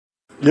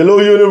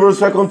Hello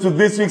universe, welcome to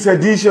this week's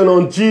edition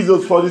on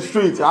Jesus for the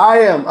Streets.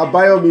 I am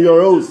Abayomi,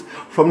 your host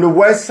from the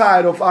west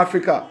side of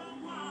Africa.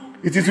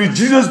 It is with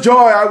Jesus joy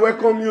I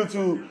welcome you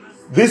to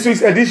this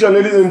week's edition,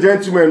 ladies and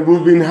gentlemen.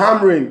 We've been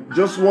hammering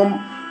just one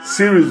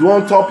series,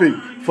 one topic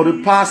for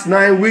the past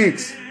 9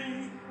 weeks.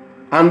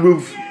 And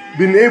we've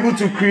been able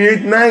to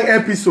create 9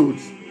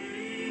 episodes.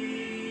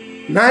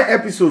 9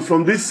 episodes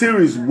from this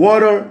series,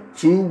 Water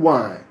to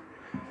Wine.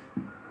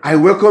 I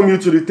welcome you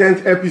to the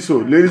 10th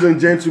episode, ladies and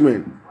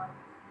gentlemen.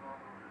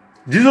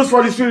 Jesus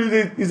for the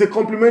Street is a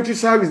complimentary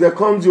service that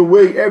comes your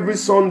way every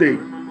Sunday,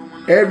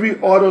 every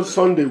other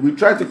Sunday. We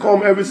try to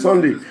come every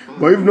Sunday,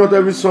 but if not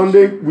every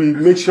Sunday, we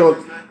make sure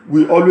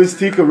we always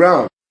stick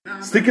around.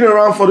 Sticking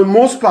around for the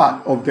most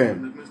part of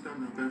them.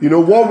 You know,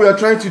 what we are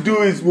trying to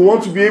do is we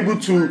want to be able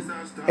to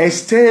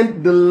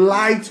extend the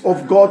light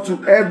of God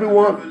to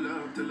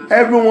everyone.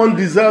 Everyone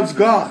deserves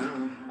God.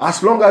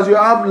 As long as you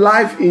have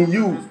life in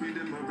you,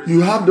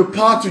 you have the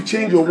power to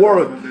change your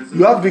world.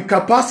 You have the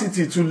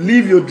capacity to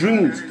live your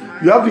dreams.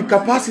 You have the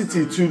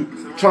capacity to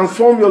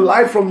transform your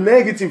life from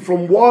negative,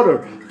 from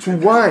water to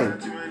wine.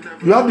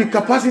 You have the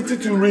capacity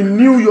to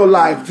renew your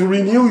life, to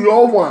renew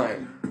your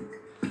wine.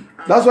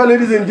 That's why,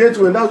 ladies and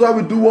gentlemen, that's why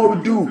we do what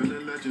we do.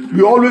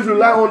 We always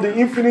rely on the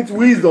infinite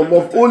wisdom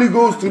of Holy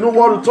Ghost to know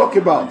what to talk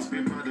about.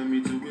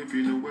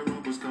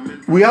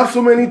 We have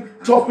so many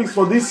topics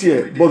for this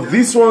year, but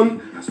this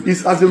one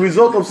is as a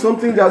result of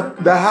something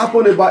that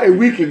happened about a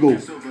week ago.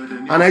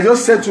 And I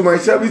just said to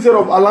myself, instead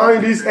of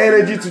allowing this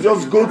energy to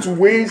just go to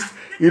waste,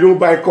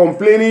 by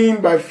complaining,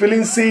 by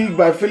feeling sick,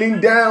 by feeling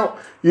down,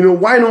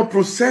 why not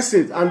process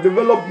it and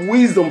develop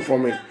wisdom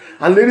from it?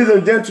 And ladies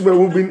and gentlemen,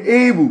 we've been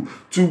able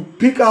to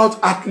pick out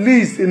at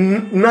least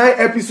 9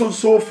 episodes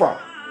so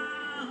far.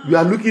 We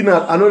are looking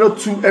at another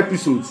 2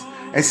 episodes,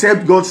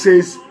 except God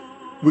says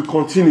we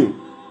continue.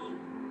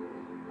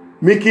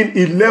 Making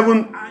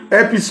 11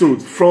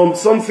 episodes from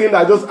something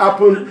that just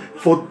happened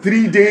for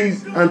 3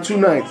 days and 2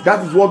 nights.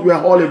 That is what we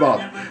are all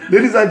about.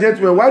 Ladies and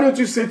gentlemen, why don't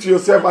you say to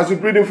yourself, as you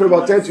breathe in for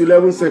about 10 to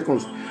 11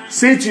 seconds,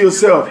 say to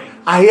yourself,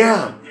 I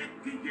am.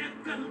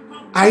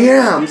 I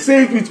am.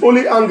 Say it with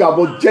only anger,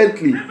 but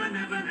gently.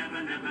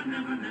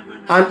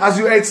 And as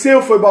you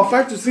exhale for about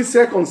 5 to 6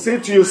 seconds, say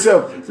to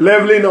yourself,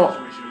 leveling up.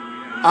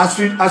 As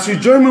you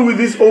join me with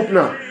this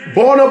opener,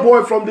 Burna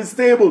Boy from the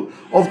stable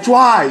of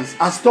Twice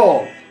as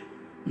Tall.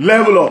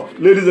 Level up,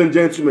 ladies and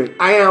gentlemen.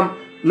 I am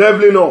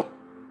leveling up.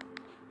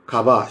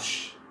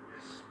 Kabash.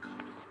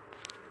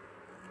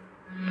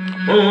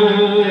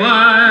 Oh,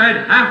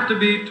 I'd have to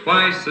be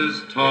twice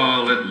as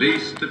tall at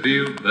least to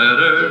feel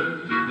better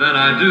than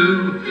I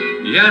do.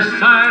 Yes,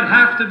 I'd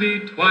have to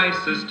be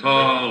twice as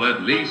tall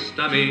at least.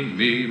 I mean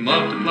me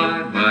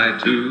multiplied by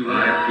 2.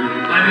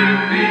 I mean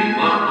me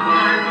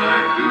multiplied by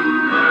 2.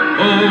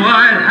 Oh,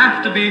 I'd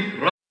have to be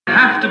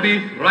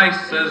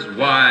thrice as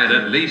wide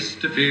at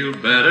least to feel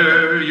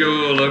better,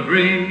 you'll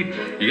agree.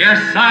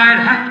 Yes, I'd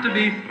have to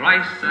be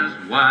thrice as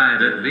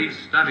wide at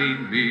least. I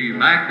mean me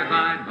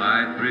magnified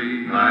by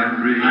 3. I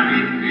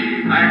mean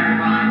me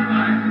magnified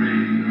by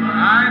 3.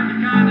 I'm the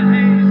kind of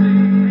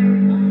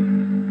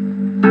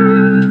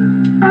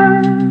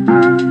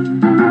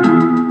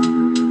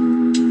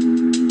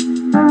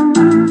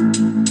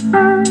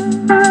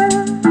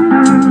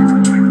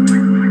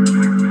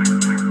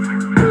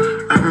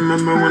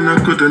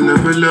couldn't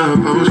level up,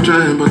 I was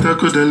trying but I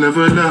couldn't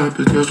level up.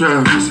 It was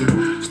rough,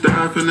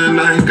 start feeling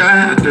like I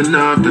had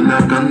enough, then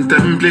I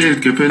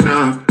contemplate giving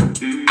up.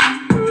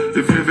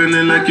 If you're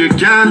feeling like you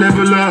can't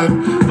level up,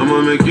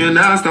 I'ma make you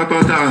now stop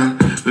at all.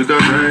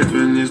 Because right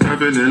when you start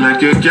feeling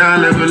like you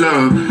can't level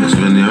up, that's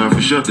when you have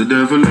to shut the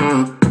devil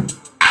up.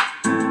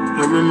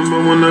 I remember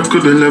when I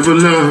couldn't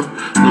level up,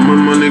 no my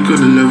money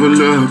couldn't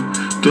level up.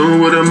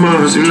 Doing what I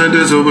must, seem like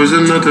there's always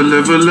another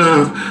level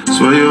up. That's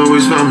why you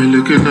always find me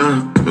looking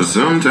up. But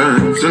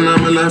sometimes, in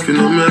my life, me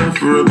have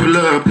to rebel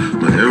up.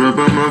 My hair up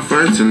on my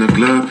fights in the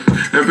club.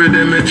 Every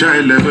day me try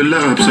level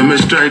up, so me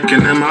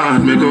striking them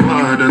hard, me go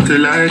hard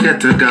until I get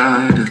to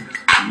God.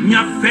 You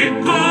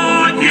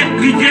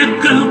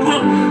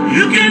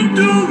can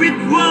do it,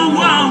 whoa,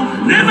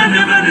 whoa. Never,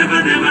 never,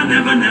 never, never,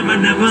 never, never,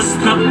 never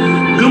stop.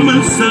 Come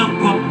on, sir,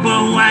 papa,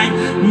 why?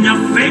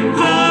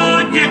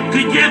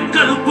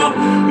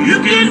 You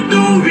can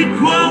do it,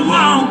 whoa,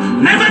 whoa.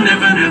 Never,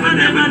 never, never,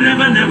 never,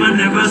 never, never,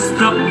 never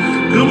stop.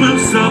 Come on,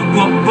 sir,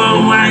 papa,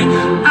 why?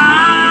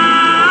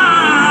 Ah,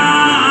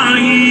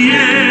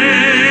 yeah.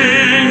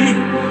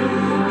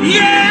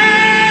 Yeah.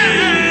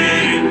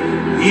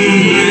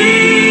 Yeah.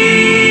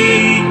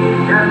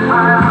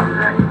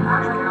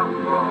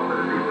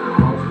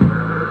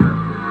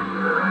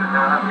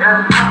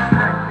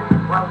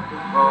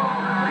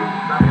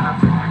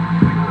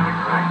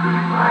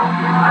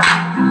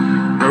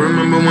 I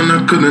remember when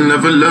I couldn't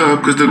level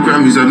up, cause the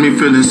Grammys had me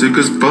feeling sick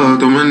as fuck,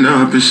 throwing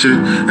up and shit.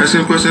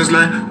 Asking questions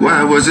like,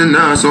 why wasn't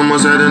us?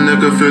 Almost had a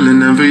nigga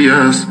feeling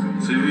envious.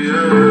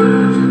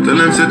 Tell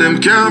them to them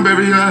can't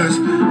bury us.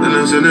 Tell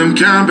them to them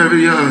can't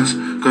bury us.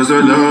 Cause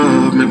our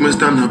love make me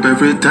stand up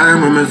every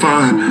time I'm in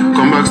fall.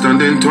 Come back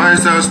standing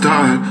twice as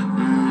tall.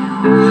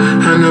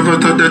 I never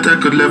thought that I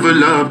could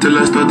level up till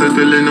I started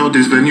filling all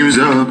these venues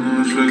up.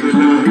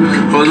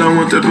 All I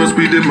wanted was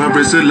speed in my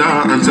Brazil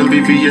and some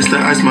VVS to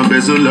ice my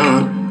bezel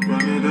up.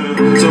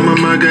 Some of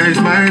my guys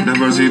might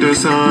never see the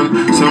sun.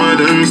 Some of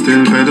them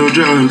still peddle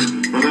drugs.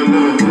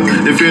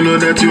 If you know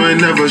that you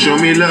ain't never show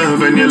me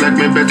love and you like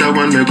me better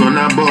when me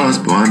gonna boss,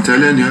 but I'm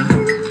telling ya,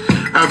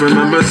 I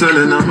remember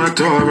selling out my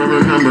tour. I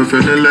remember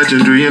feeling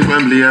legendary in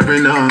Wembley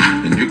every now.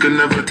 And you can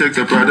never take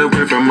the pride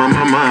away from my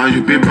mama.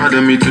 You'd be proud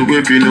of me too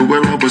if you knew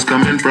where I was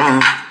coming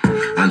from.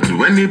 And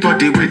to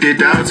anybody with it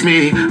doubts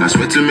me, I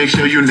swear to make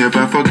sure you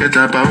never forget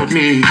about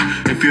me.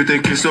 If you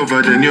think it's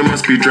over, then you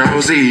must be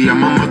drowsy.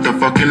 I'm a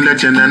motherfucking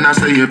legend and I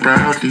say it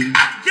proudly.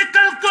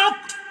 Jekalko,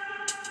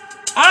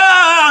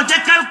 oh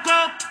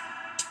Jekalko,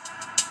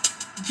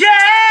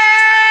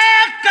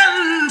 Jekalko,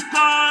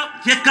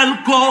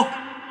 Jekalko.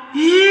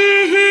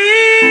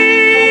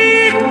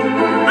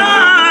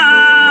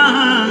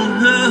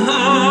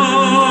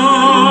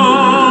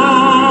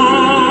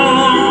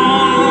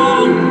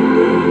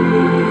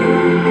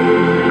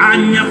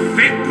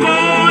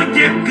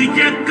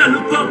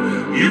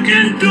 You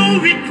can do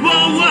it,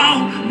 wow, wow.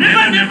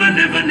 Never, never,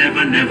 never,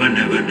 never, never,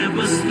 never,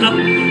 never stop.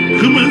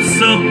 Come on,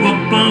 so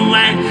up on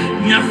white.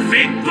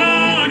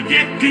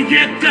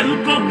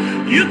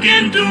 You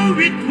can do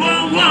it,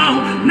 wow,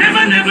 wow.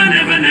 Never, never,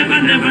 never,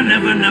 never, never,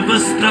 never, never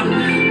stop.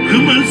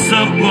 Come on, so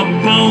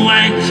up on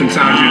white.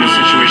 Sometimes you're in a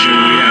situation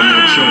where you have no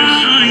choice.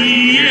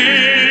 Yeah.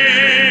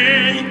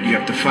 You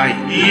have to fight.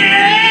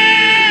 Yeah.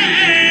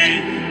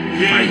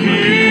 Fight, my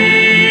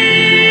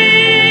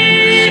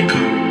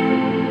people.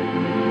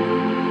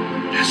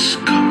 Let's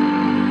go.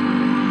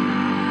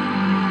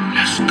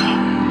 Let's go.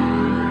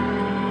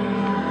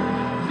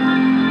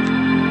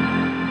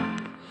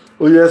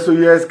 Oh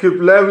yes, keep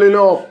leveling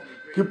up.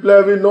 Keep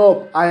leveling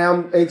up. I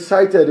am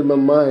excited in my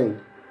mind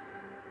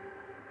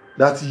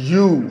that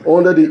you,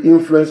 under the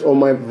influence of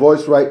my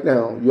voice right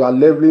now, you are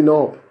leveling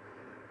up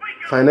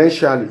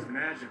financially,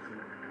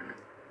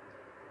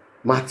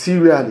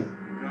 materially,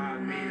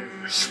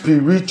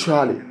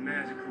 spiritually,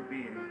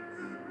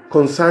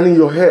 concerning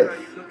your health.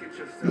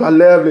 You are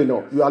leveling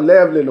up. You are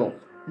leveling up.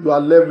 You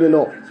are leveling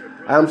up.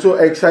 I am so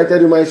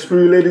excited in my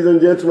spirit, ladies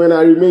and gentlemen.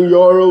 I remain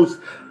your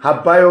host,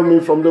 Abayomi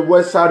from the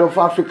west side of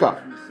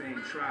Africa.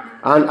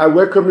 And I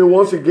welcome you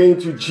once again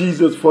to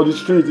Jesus for the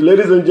Street.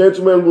 Ladies and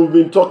gentlemen, we've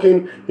been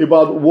talking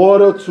about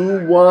water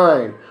to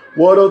wine.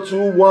 Water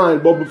to wine.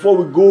 But before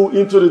we go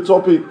into the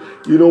topic,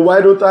 why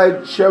don't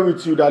I share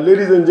with you that,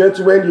 ladies and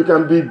gentlemen, you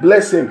can be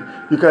blessing.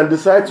 You can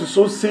decide to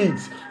sow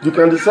seeds. You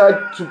can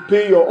decide to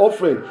pay your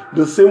offering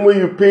the same way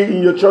you pay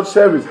in your church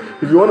service.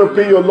 If you want to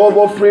pay your love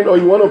offering or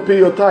you want to pay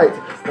your tithe,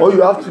 all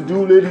you have to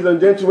do, ladies and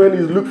gentlemen,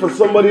 is look for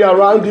somebody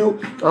around you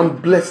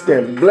and bless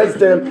them. Bless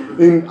them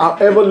in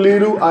however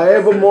little,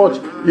 however much.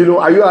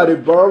 Are you at a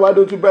bar? Why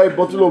don't you buy a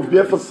bottle of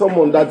beer for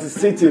someone that is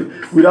sitting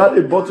without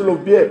a bottle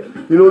of beer?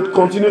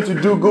 Continue to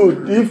do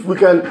good.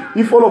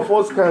 If all of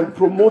us can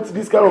promote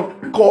this kind of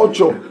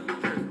culture,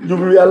 you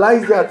will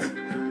realize that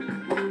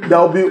there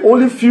will be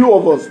only few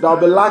of us that will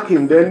be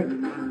lacking.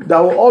 Then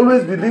there will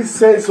always be this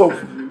sense of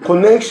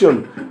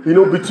connection,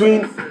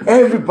 between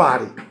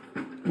everybody.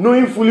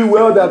 Knowing fully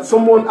well that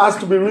someone has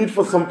to be rich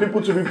for some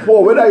people to be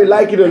poor, whether you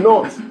like it or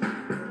not.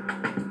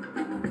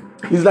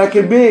 It's like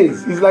a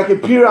base. It's like a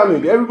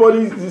pyramid.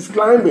 Everybody is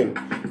climbing.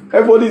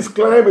 Everybody is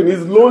climbing.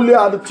 It's lonely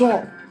at the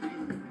top.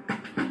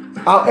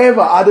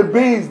 However, at the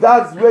base,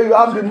 that's where you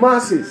have the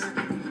masses.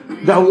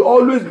 That will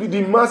always be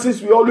the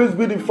masses. Will always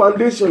be the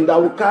foundation that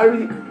will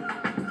carry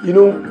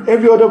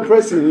every other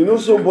person,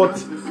 but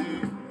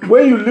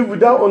when you live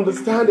without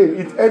understanding,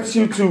 it helps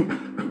you to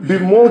be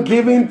more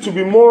giving, to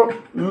be more,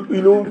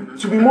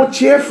 to be more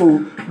cheerful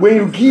when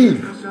you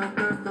give.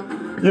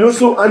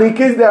 And in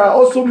case there are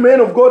also men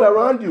of God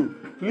around you,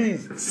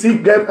 please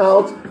seek them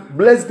out,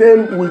 bless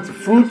them with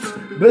fruits,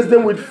 bless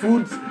them with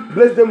foods,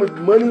 bless them with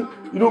money,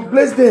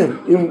 bless them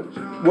in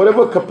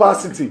whatever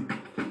capacity.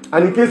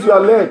 And in case you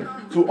are led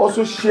to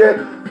also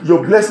share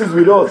your blessings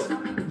with us,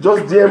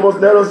 just DM us,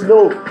 let us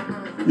know.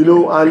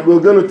 And we're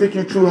going to take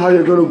you through how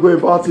you're going to go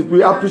about it.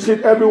 We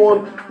appreciate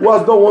everyone who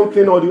has done one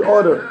thing or the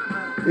other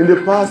in the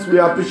past. We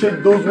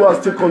appreciate those who are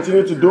still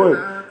continuing to do it.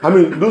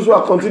 Those who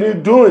are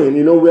continuing doing,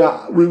 we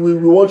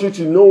want you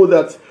to know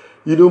that,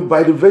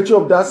 by the virtue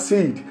of that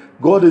seed,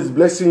 God is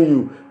blessing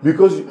you.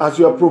 Because as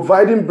you are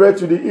providing bread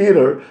to the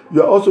eater,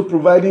 you are also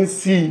providing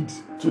seed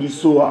to the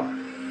sower.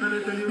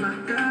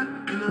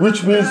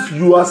 Which means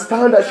you are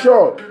stand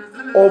assured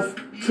of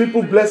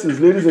triple blessings,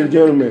 ladies and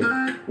gentlemen.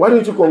 Why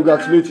don't you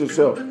congratulate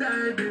yourself?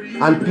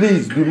 And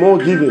please, be more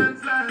giving.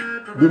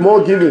 Be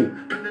more giving.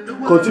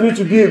 Continue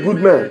to be a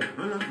good man.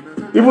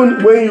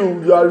 Even when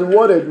you are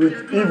rewarded with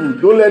evil,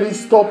 don't let it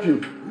stop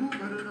you.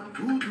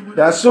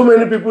 There are so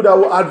many people that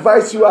will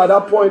advise you at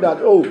that point that,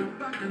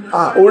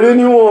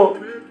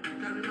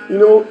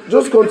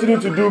 just continue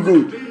to do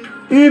good.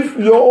 If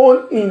your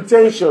own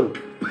intention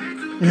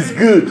is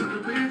good,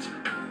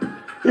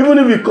 even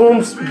if it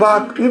comes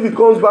back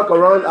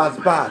around as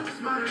bad,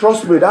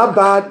 trust me, that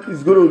bad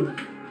is going to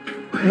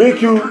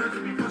make you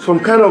some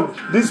kind of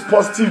this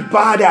positive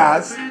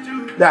badass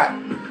that,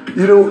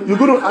 you know, you're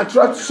going to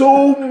attract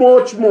so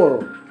much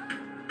more.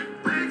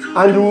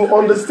 And you will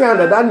understand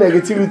that that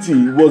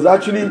negativity was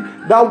actually,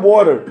 that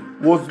water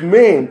was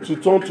meant to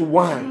turn to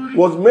wine,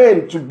 was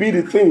meant to be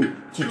the thing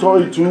to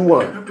turn it to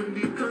wine.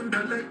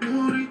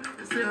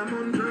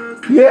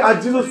 Here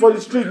at Jesus for the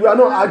Street, we are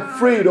not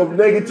afraid of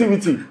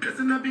negativity.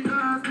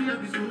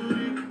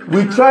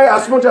 We try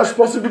as much as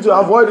possible to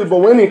avoid it, but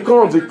when it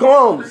comes, it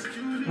comes.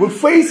 We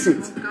face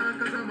it.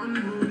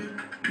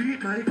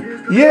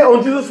 Here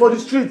on Jesus for the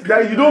Street,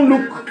 that you don't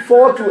look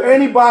forward to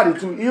anybody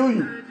to heal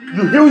you.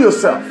 You heal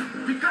yourself.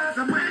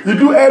 You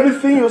do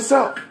everything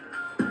yourself.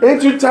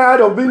 Ain't you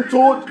tired of being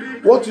told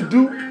what to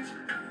do?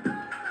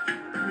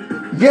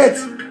 Yet,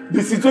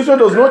 the situation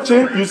does not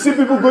change. You see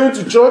people going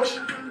to church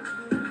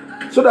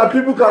so that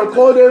people can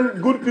call them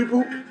good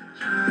people.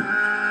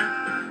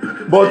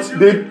 But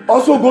they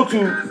also go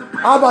to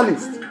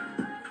herbalists,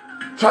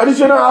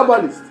 traditional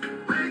herbalists,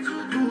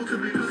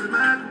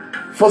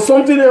 for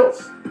something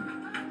else.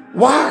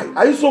 Why?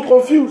 Are you so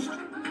confused?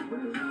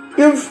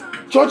 If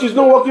church is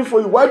not working for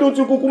you, why don't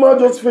you kukuma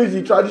just face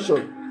the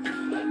tradition?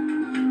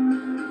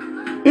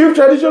 If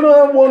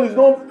traditional one is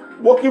not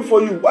working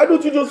for you, why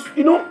don't you just,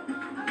 you know?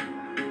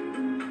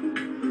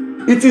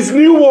 It is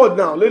new world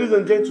now, ladies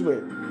and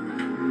gentlemen.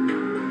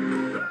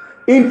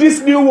 In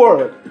this new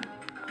world,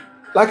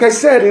 like I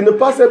said in the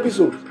past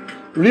episode,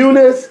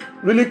 realness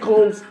really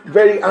comes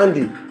very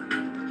handy.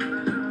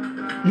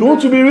 You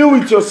want to be real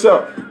with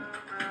yourself.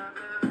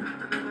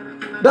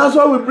 That's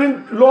why we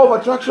bring law of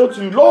attraction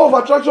to you. Law of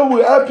attraction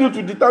will help you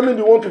to determine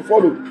the one to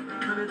follow.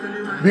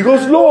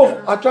 Because law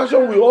of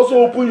attraction will also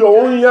open your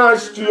own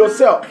ears to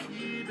yourself.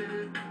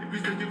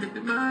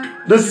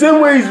 The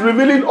same way it's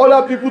revealing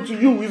other people to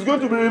you, it's going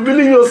to be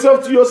revealing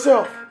yourself to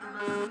yourself.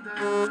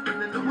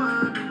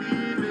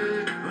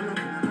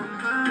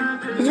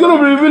 It's going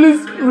to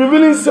be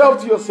revealing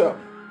self to yourself.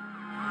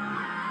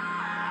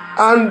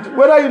 And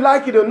whether you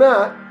like it or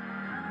not,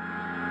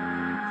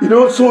 you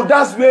know, so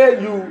that's where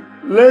you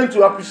learn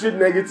to appreciate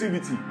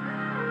negativity.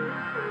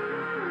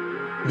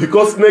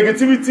 Because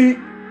negativity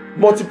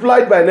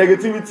multiplied by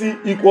negativity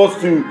equals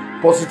to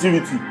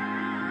positivity.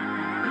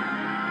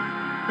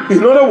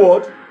 In other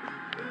words,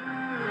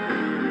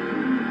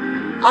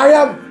 I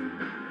have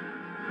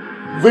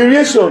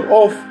variation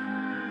of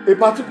a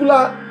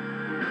particular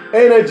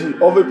energy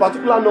of a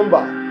particular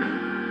number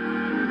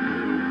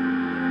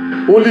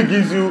only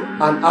gives you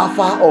an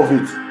alpha of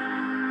it.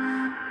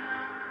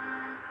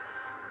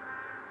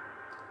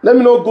 Let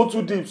me not go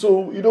too deep.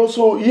 So, you know,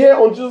 so here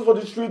on Jesus for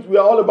the Street, we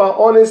are all about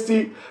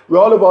honesty. We're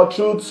all about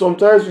truth.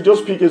 Sometimes we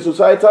just pick a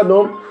societal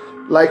norm.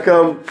 Like, we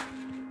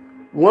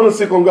want to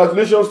say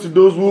congratulations to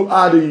those who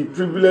had the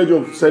privilege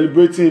of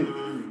celebrating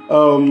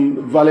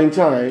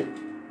Valentine.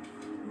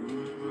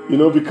 You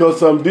know,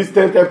 because this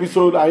 10th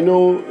episode, I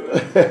know,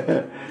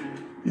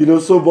 you know,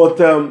 so,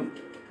 but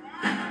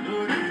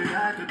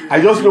I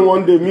just know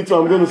one day, me too,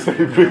 I'm going to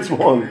celebrate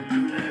one.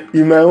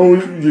 In my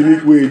own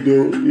unique way,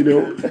 though, you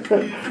know,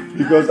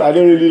 because I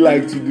don't really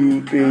like to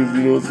do things,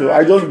 you know, so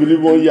I just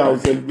believe 1 year I'll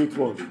celebrate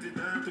one,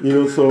 you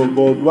know, so,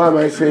 but why am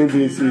I saying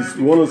this is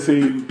we want to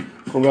say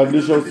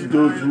congratulations to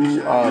those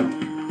who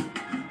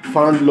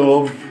found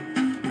love,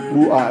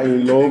 who are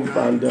in love,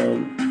 and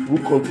who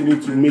continue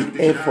to make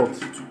effort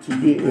to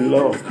be in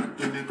love,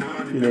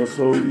 you know,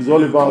 so it's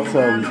all about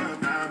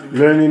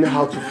learning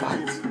how to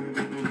fight.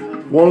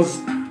 Once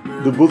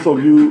the both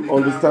of you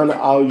understand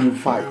how you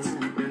fight,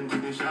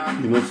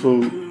 you know,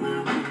 so,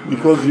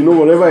 because, you know,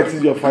 whatever it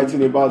is you're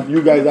fighting about,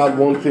 you guys have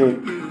one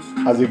thing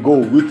as a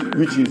goal,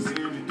 which is,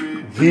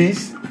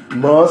 this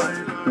must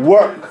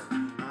work.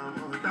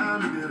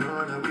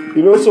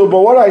 You know, so, but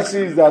what I see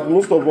is that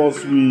most of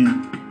us, we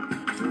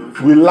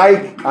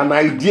like an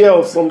idea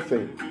of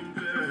something,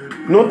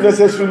 not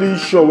necessarily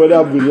sure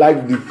whether we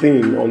like the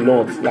thing or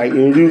not, like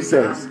in real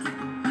sense.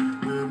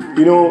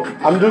 You know,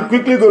 I'm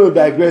quickly going to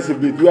digress a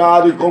bit. We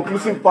are at the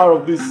conclusive part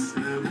of this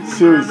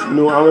series, you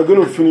know, and we're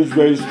going to finish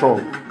very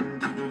strong.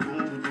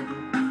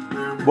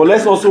 But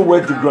let's also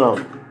wet the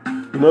ground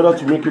in order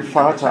to make it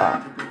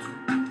fertile.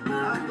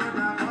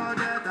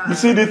 You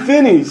see, the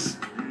thing is,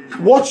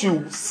 what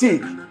you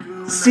seek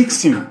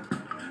seeks you.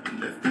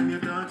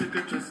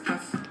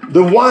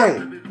 The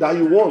wine that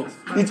you want,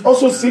 it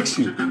also seeks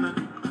you.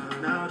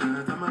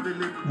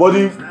 But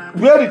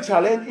where the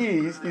challenge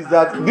is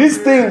that this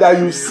thing that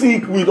you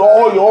seek with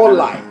all your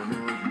life,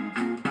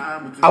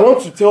 I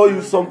want to tell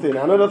you something.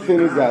 Another thing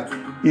is that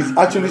it's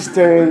actually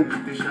staring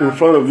in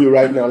front of you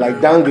right now, like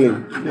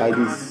dangling, like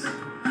this.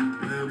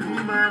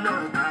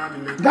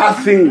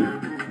 That thing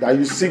that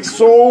you seek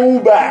so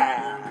bad,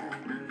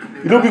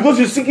 you know, because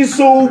you seek it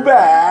so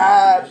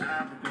bad,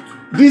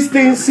 this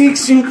thing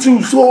seeks you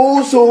too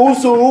so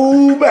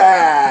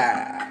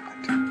bad.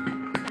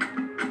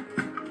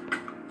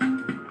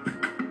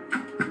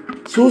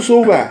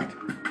 So bad.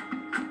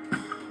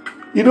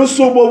 You know,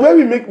 so, but where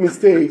we make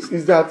mistakes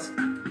is that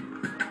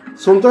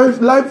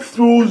sometimes life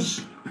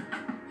throws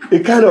a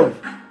kind of,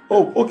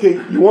 oh, okay,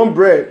 you want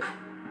bread.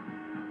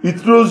 It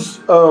throws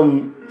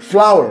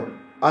flour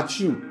at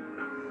you.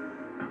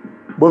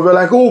 But we're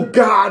like, oh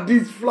God,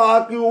 this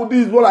flour,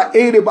 this is what I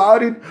hate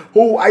about it.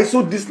 Oh, I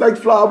so dislike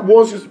flour.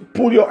 Once you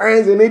put your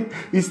hands in it,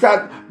 it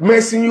start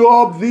messing you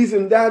up, this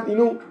and that,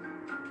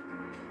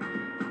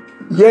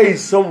 Here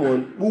is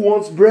someone who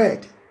wants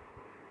bread.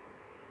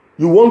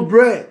 You want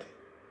bread,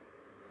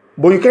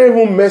 but you can't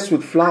even mess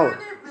with flour.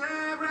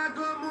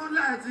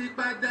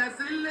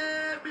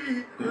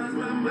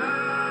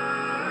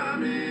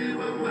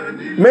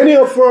 Many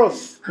of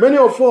us,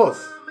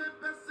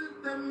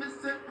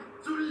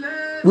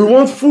 we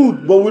want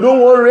food, but we don't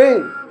want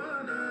rain.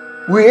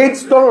 We hate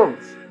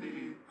storms.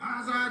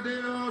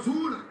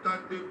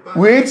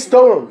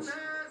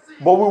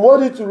 But we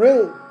want it to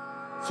rain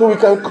so we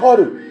can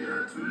cuddle.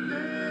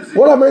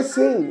 What am I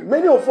saying?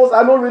 Many of us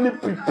are not really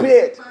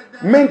prepared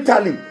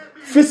mentally,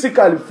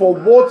 physically for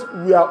what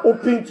we are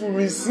hoping to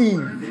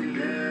receive.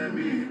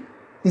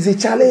 It's a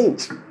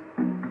challenge.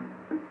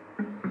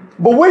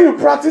 But when you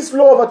practice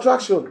law of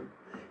attraction,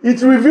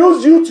 it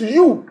reveals you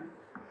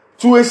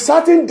to a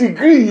certain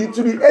degree,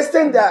 to the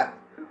extent that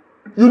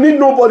you need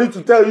nobody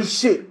to tell you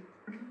shit.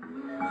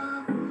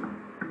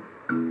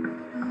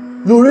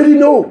 You already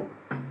know.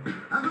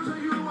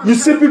 You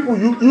see people,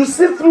 you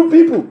see through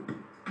people.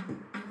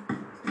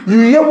 You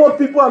hear what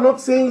people are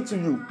not saying to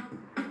you.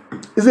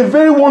 It's a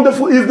very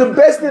wonderful, it's the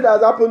best thing that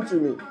has happened to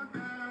me.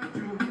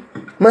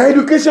 My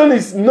education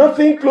is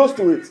nothing close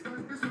to it.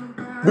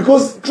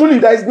 Because truly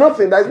there is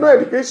nothing, there is no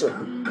education.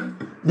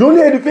 The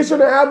only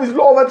education I have is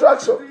law of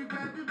attraction.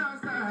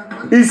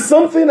 It's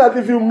something that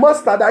if you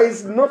master, there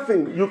is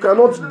nothing you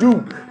cannot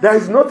do. There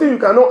is nothing you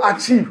cannot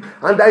achieve.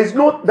 And there is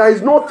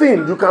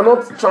nothing you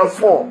cannot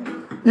transform.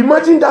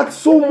 Imagine that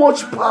so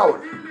much power.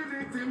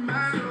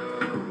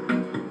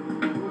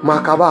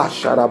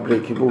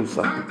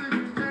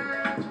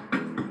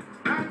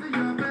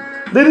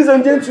 Ladies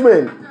and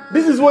gentlemen,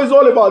 this is what it's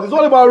all about. It's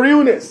all about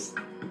realness.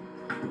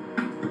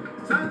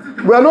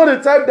 We are not the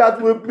type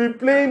that will be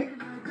playing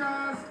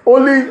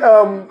only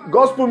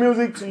gospel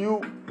music to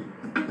you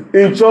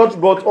in church,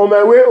 but on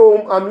my way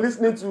home, I'm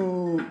listening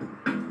to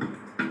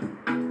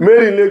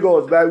Made in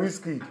Lagos by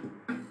Wizkid.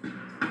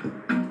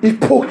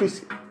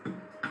 Hypocrisy.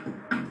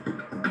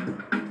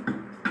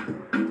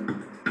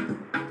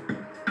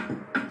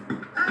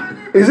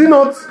 Is it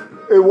not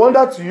a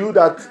wonder to you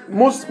that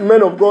most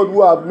men of God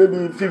who have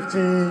maybe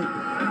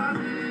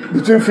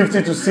between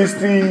 50 to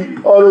 60,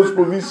 all those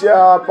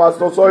provincial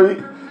pastors,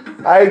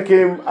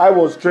 I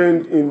was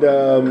trained in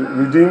the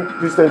Redeemed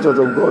Christian Church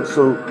of God,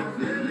 so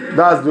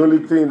that's the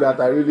only thing that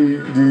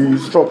the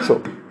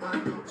structure.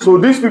 So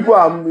these people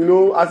are,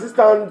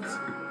 assistant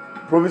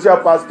provincial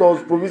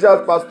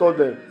pastors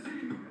then.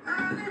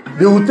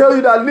 They will tell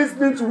you that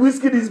listening to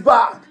Wizkid is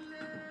bad.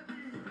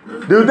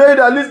 They will tell you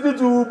that listening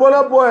to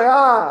Burna Boy,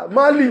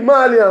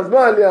 Malians.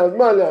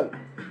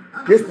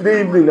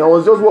 Yesterday evening, I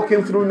was just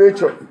walking through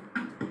nature.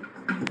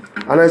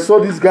 And I saw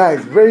these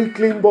guys, very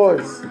clean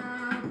boys.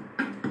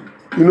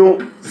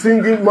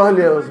 Singing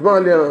Malians. I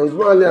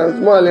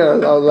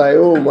was like,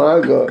 oh my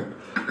God.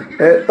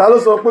 Ta ló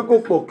sọ pé kò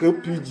pọ̀ kí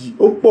OPG,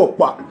 ó pọ̀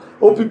pa,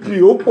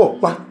 OPP, ó pọ̀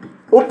pa,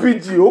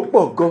 OPG, ó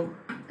pọ̀ gan.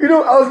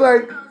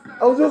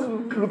 I was just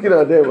looking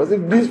at them. I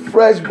said, these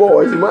fresh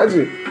boys,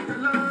 imagine.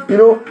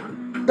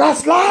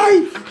 That's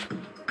life.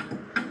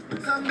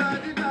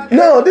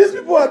 Now, these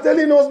people are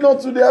telling us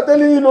not to, they are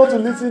telling you not to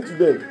listen to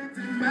them.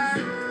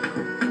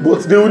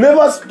 But they will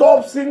never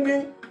stop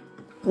singing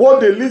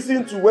what they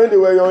listened to when they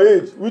were your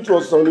age, which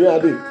was Sunny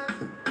Ade.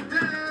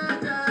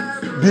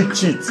 Big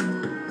cheat.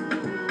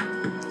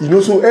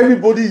 So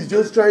everybody is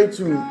just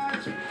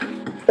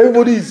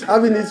everybody is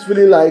having this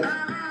feeling like,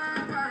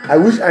 I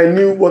wish I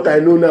knew what I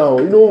know now.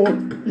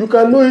 You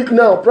can know it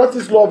now.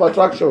 Practice law of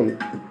attraction.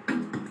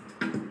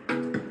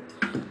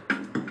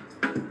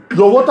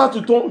 Your water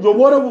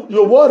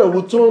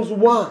will turn to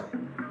wine.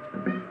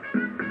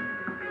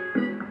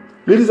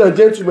 Ladies and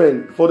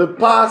gentlemen, for the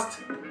past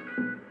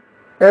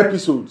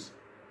episodes,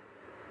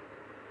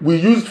 we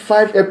used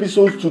 5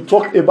 episodes to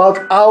talk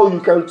about how you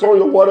can turn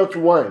your water to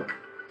wine.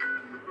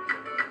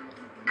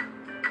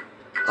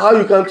 How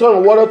you can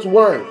turn water to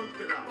wine.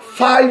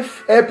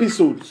 5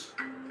 episodes.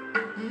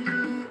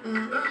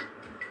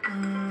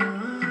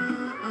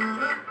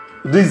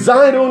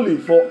 Designed only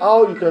for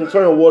how you can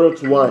turn your water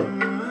to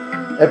wine.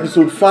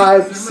 Episode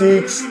 5,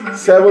 6,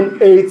 7,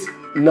 8,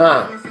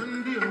 9.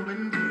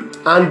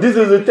 And this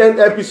is the 10th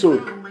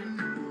episode.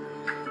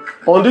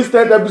 On this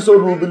 10th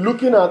episode, we'll be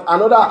looking at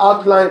another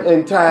outline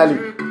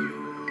entirely.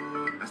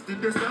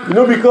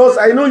 Because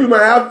I know you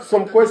might have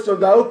some questions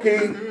that,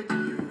 okay,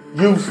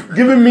 you've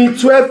given me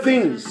 12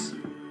 things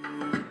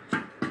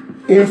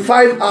in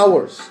 5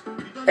 hours,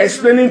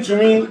 explaining to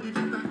me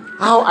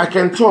how I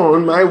can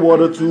turn my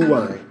water to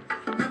wine.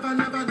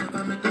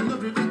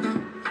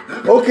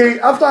 Okay,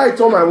 after I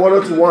turn my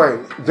water to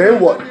wine, then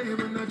what?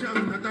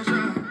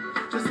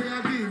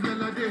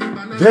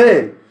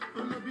 Then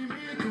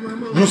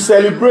you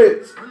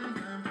celebrate,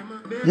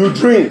 you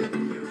drink,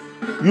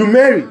 you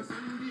marry.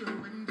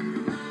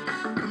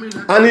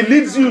 And it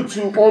leads you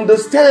to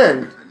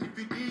understand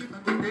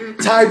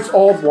types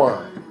of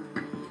wine.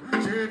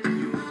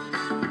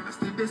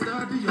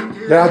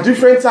 There are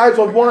different types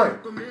of wine.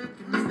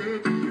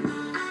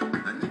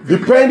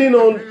 Depending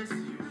on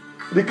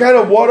the kind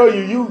of water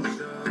you use.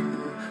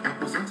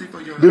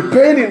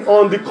 Depending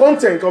on the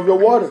content of your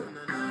water.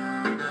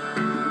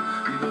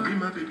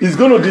 It's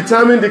going to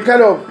determine the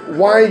kind of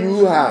wine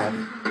you have.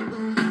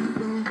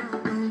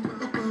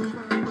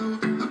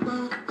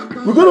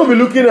 We're going to be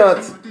looking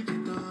at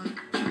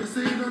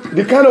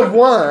the kind of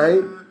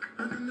wine,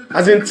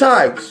 as in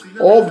types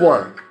of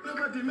wine.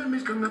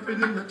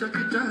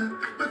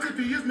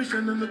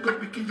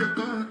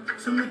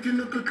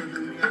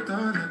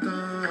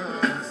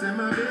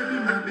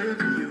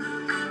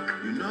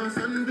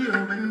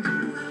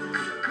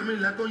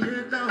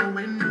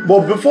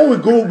 But before we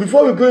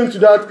go into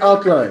that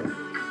outline,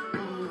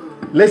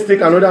 let's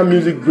take another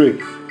music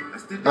break.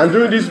 And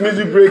during this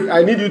music break,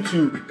 I need you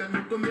to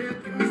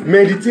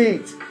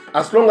meditate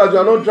as long as you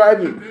are not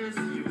driving.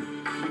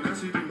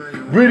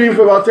 Breathe in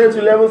for about 10 to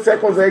 11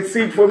 seconds and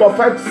exhale for about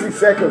 5 to 6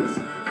 seconds.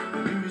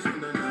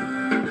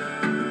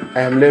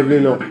 I am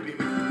leveling up.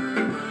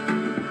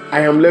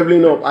 I am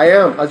leveling up. I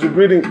am, as you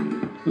breathe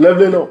in,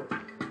 leveling up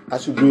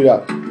as you breathe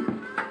out.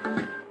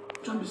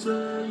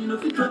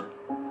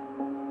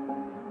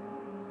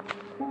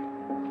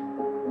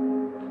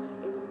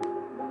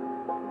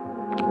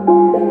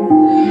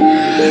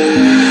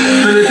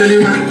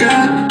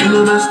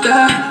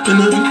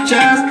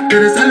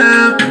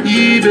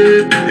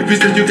 If you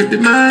said you get the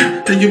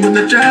mind, then you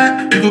wanna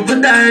try, you go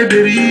die,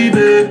 baby.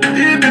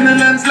 You've been a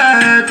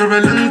landslide for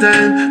a long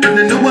time, but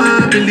then no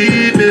one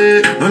believe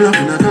it. All up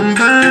when I come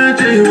by,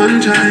 J one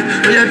try,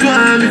 but you do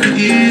make it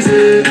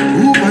easy.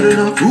 Who bad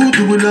enough, who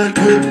do it like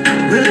good?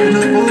 Waking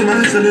up all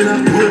my cellular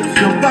good.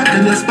 Your back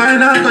and your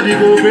spine, I got you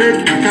go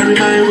break. I carry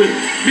my weight,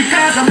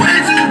 because I'm way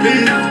too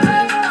big.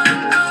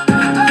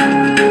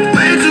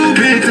 Way too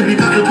big to be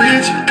fucking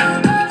with you.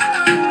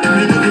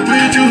 Me fucking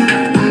with you,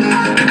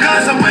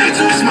 because I'm way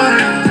too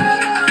smart.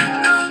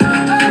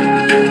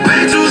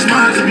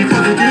 To be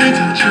fucking good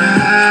to try,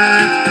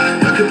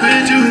 I could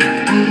with you,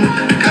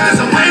 cause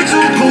I'm way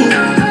too cool.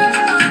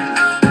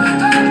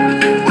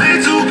 Way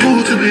too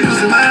cool to be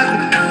losing my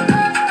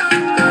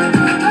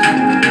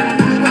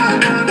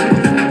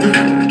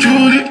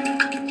cool.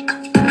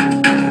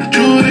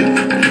 Judy,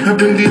 I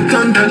bring the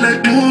thunder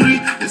like Moody.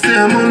 They say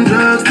I'm on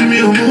drugs, give me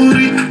a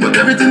moody. But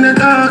everything they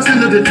talk,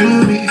 still they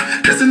do me.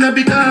 That's not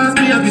because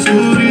me, I be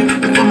story.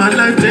 And for my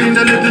life change,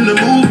 I lived in the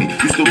movie.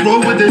 Used to roll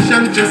with the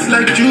shank just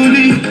like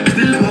Julie.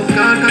 Still love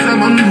God cause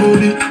I'm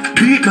unholy.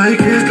 Beat my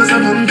case cause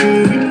I'm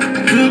unruly.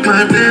 Took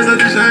my place as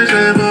the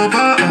shine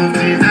baba of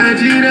the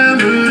Nigerian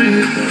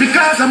movies.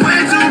 Because I'm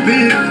way too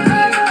big.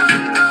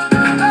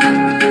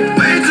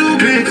 Way too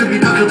big to be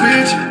fucking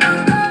rich.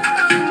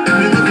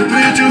 Me fucking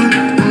with you.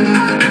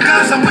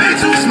 Because I'm way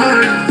too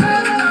smart.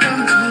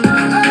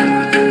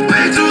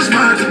 Way too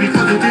smart to be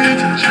fucking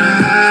rich.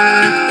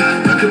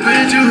 Try fucking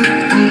with you.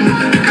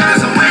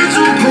 Because I'm way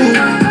too cool.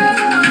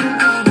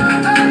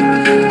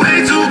 Way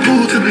too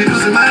cool to be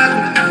losing my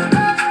cool.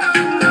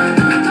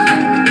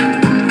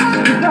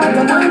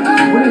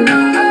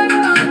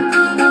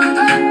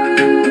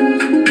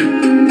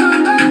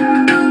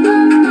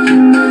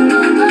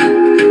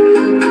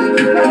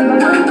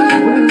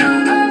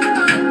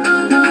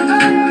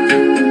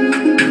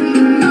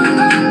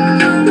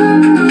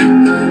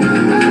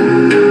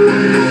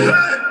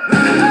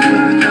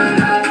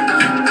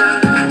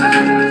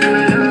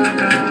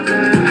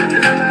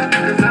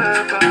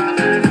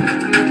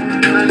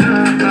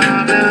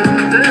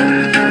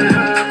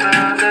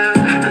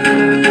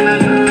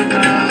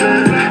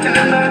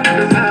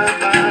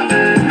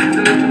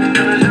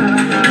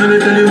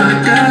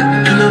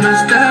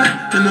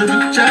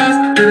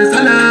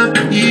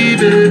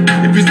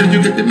 If you said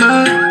you get the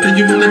mind, then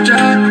you wanna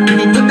try, you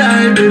go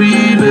die, baby.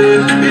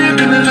 You've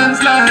been a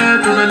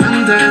landslide for a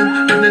long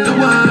time, but then no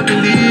one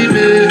believe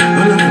it.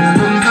 All of them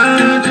come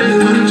by, just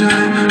one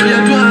try, but you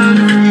do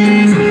it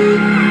easy.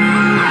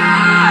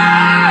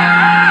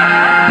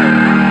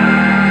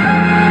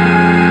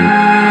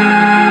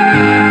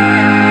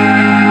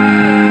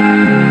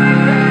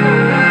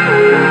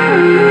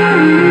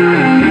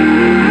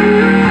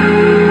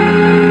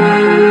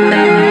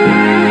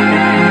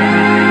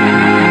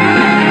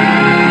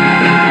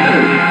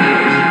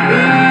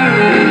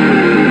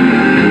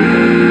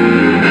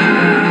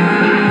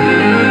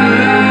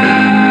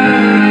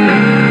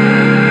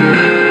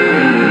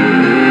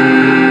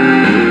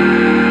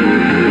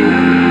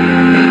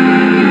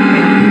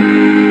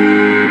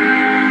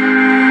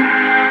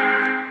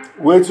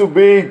 Way too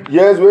big,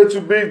 yes, way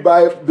too big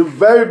by the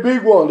very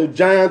big one, the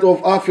giant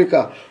of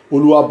Africa,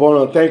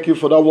 Oluwaboran. Thank you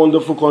for that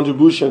wonderful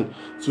contribution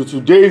to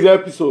today's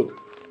episode.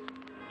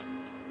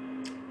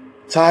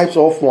 Types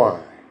of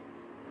wine.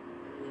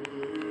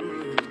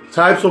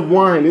 Types of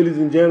wine, ladies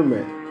and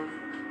gentlemen.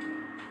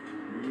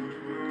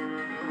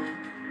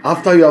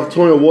 After you have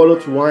turned your water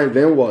to wine,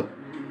 then what?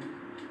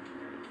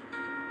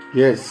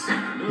 Yes,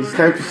 it's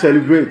time to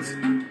celebrate.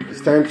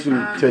 It's time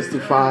to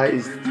testify.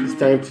 It's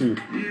time to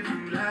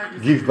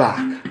give back.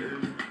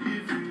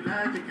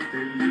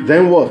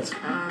 then what?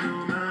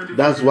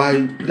 That's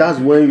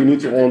when you need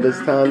to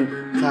understand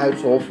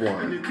types of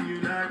wine.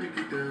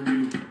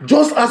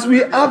 Just as we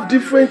have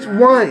different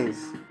wines.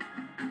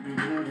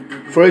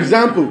 For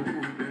example,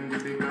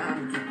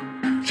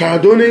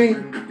 Chardonnay,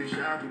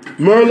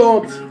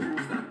 Merlot,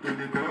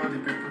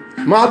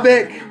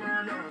 Malbec,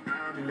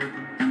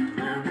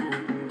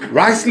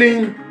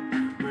 Riesling,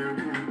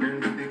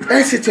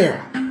 etc.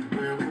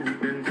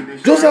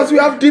 Just as we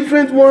have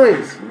different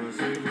wines,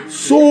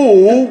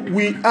 so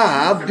we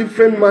have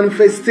different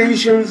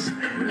manifestations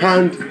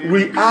and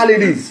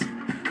realities.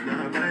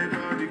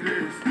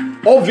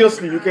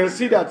 Obviously, you can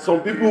see that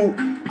some people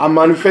are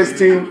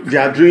manifesting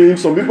their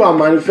dreams. Some people are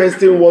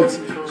manifesting what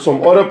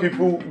some other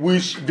people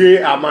wish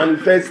they are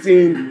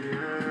manifesting.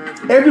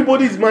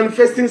 Everybody is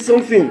manifesting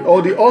something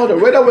or the other,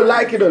 whether we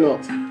like it or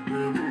not.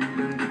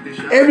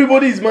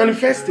 Everybody is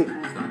manifesting.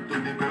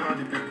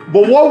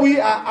 But what we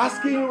are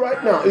asking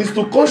right now is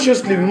to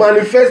consciously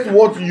manifest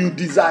what you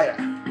desire.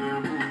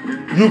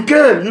 You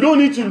can. You don't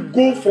need to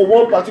go for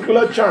one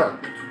particular charm.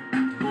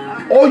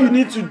 All you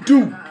need to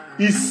do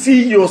is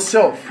see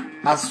yourself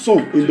as so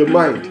in the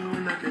mind.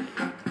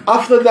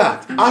 After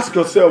that, ask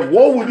yourself,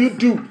 what would you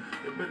do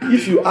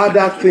if you had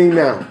that thing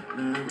now?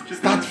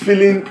 Start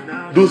feeling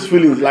those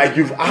feelings like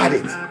you've had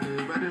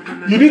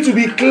it. You need to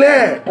be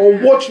clear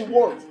on what you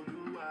want.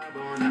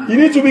 You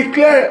need to be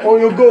clear on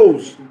your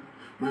goals.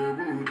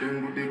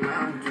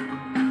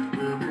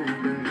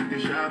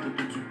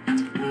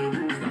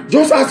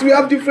 Just as we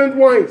have different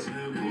wines,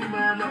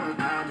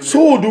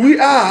 so do we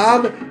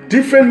have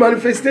different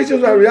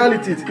manifestations and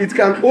realities. It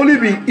can only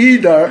be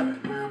either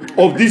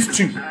of these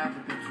two.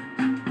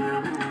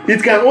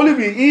 It can only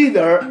be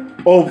either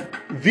of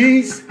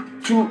these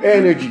two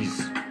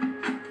energies.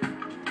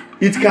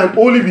 It can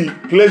only be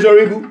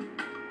pleasurable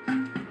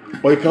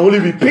or it can only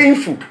be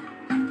painful.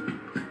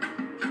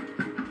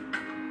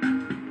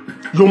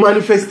 Your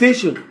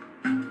manifestation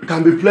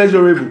can be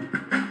pleasurable,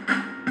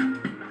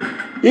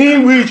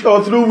 in which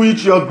or through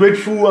which you're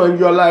grateful and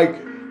you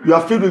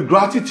are filled with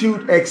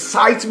gratitude,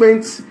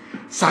 excitement,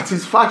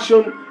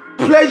 satisfaction,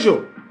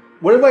 pleasure,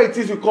 whatever it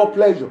is we call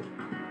pleasure.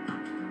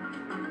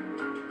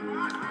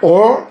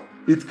 Or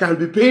it can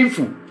be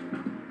painful,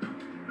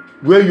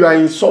 where you are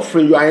in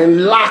suffering, you are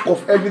in lack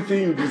of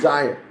everything you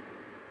desire.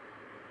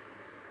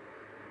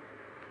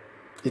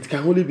 It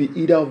can only be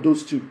either of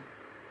those two.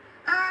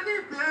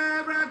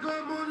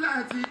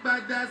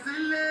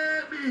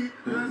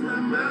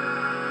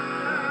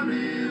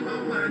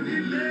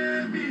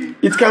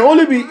 It can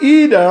only be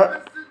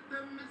either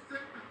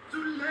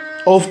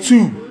of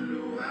two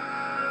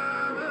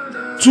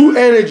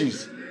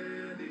energies,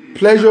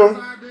 pleasure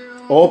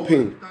or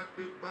pain.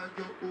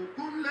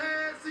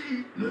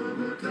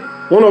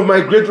 One of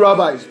my great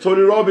rabbis,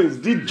 Tony Robbins,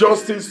 did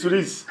justice to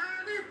this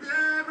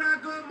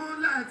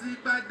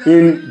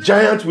in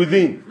Giant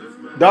Within.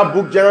 That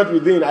book, Giant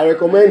Within, I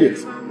recommend it.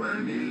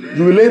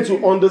 You will learn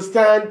to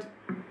understand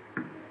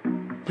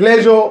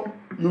pleasure.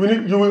 You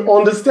will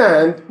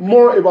understand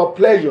more about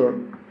pleasure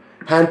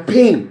and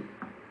pain,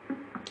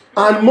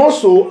 and more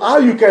so how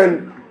you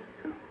can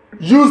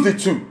use the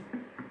two,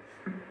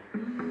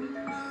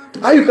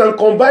 how you can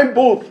combine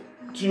both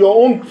to your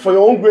own for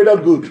your own greater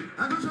good.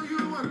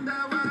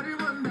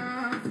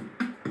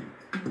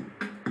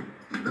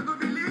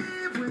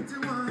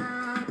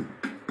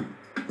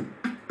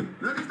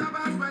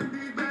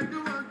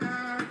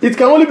 It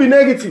can only be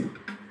negative.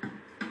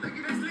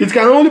 It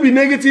can only be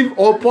negative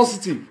or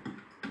positive.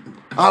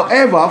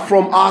 However,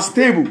 from our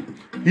stable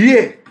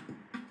here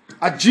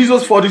at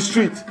Jesus for the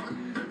Street,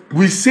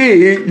 we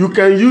say you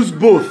can use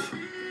both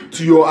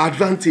to your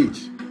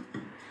advantage.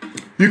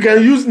 You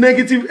can use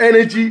negative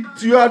energy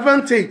to your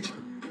advantage.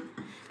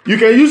 You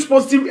can use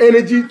positive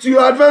energy to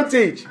your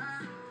advantage.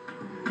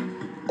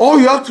 All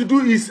you have to do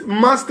is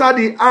master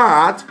the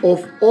art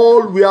of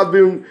all we have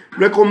been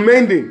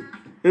recommending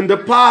in the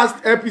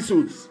past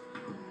episodes.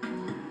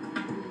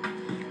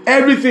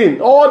 Everything,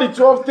 all the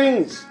 12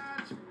 things.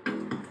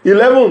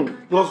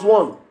 11 plus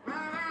 1.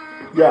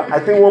 Yeah, I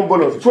think one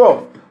bonus.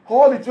 12.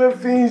 All the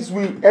 12 things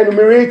we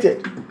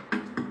enumerated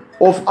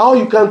of how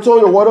you can turn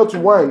your water to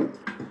wine.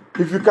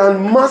 If you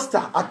can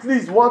master at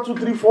least 1, 2,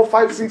 3, 4,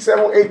 5, 6,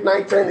 7, 8,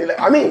 9, 10,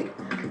 11.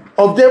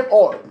 Of them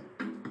all.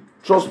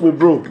 Trust me,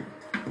 bro.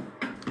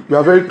 You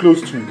are very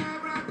close to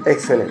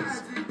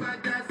excellence.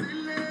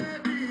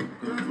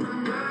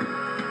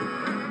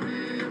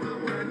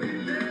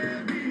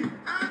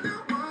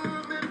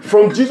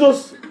 From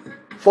Jesus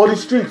for the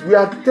Street, we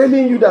are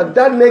telling you that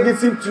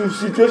negative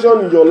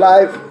situation in your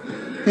life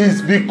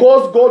is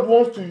because God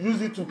wants to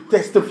use it to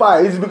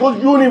testify. It's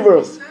because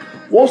universe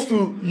wants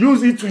to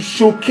use it to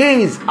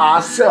showcase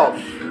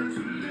ourselves.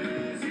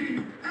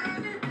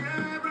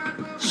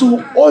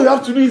 So all you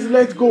have to do is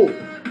let go.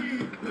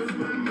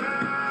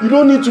 You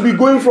don't need to be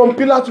going from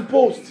pillar to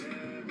post,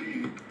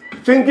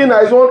 thinking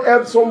there is one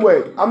help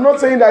somewhere. I'm not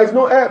saying there is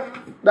no help.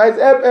 There is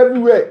help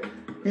everywhere.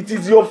 It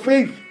is your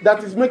faith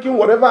that is making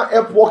whatever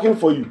help working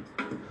for you.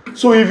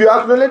 So if you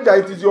acknowledge that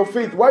it is your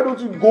faith, why don't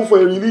you go for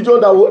a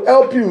religion that will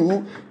help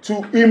you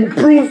to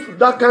improve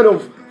that kind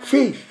of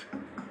faith?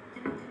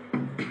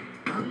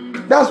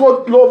 That's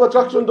what law of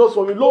attraction does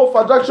for me. Law of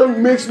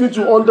attraction makes me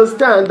to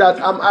understand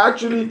that I'm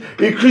actually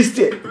a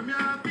Christian.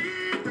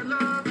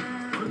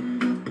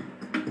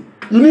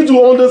 You need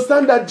to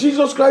understand that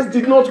Jesus Christ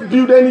did not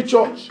build any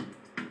church.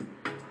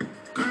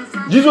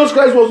 Jesus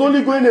Christ was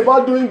only going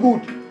about doing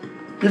good.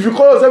 If you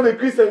call yourself a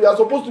Christian, you are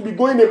supposed to be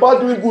going about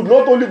doing good,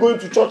 not only going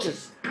to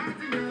churches.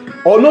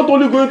 Or not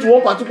only going to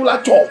one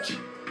particular church.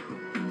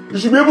 You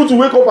should be able to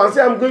wake up and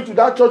say, I'm going to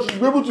that church. You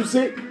should be able to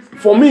say,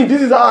 for me,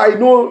 this is how I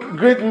know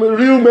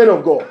real men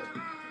of God.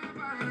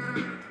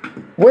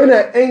 When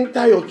I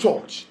enter your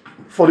church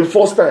for the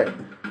first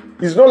time,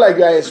 it's not like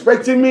you are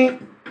expecting me.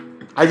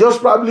 I just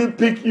probably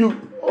pick you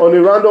on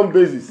a random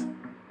basis.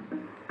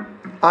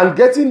 And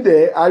getting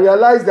there, I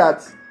realize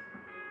that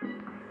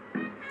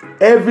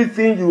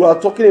everything you are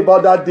talking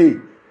about that day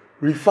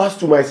refers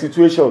to my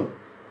situation.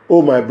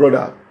 Oh, my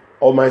brother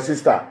or my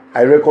sister,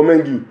 I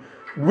recommend you.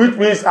 Which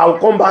means I'll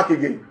come back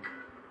again.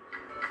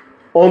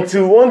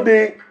 Until one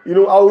day, I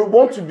will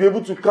want to be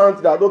able to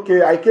count that,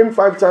 okay, I came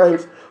 5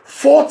 times,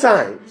 4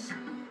 times,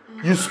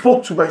 you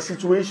spoke to my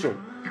situation.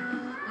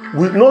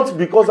 Not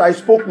because I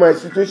spoke my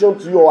situation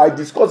to you or I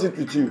discussed it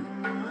with you,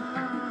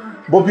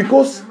 but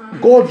because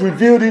God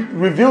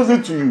reveals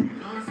it to you.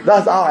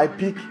 That's how I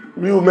pick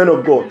real men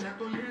of God.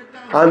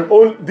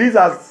 And these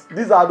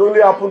had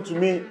only happened to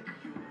me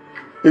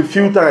a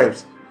few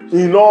times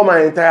in all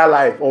my entire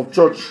life of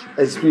church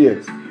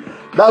experience.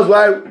 That's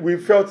why we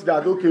felt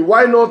that, okay,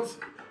 why not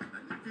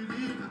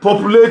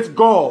populate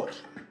God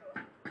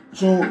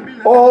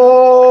to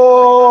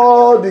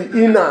all the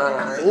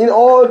inner, in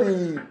all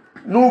the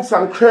nooks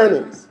and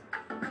crannies.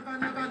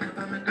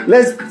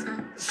 Let's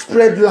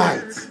spread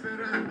light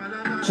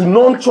to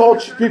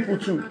non-church people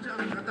too.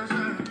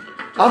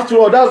 After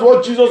all, that's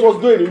what Jesus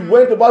was doing. He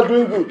went about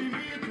doing good.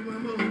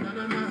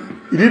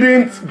 He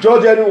didn't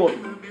judge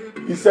anyone.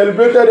 He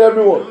celebrated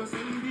everyone.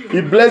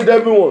 He blessed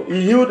everyone.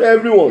 He healed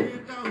everyone.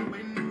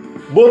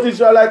 Both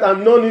Israelites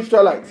and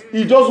non-Israelites.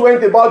 He just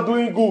went about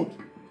doing good.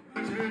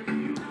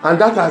 And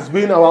that has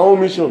been our own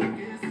mission.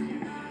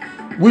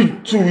 We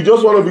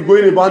just want to be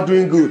going about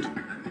doing good.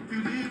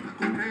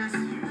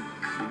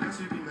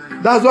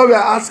 That's why we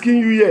are asking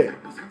you here.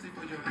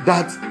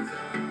 That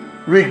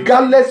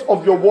regardless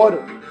of your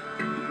water,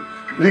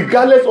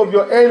 regardless of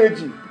your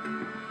energy,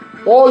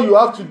 all you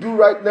have to do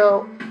right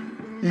now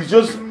is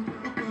just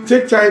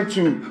take time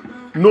to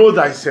know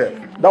thyself.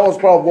 That was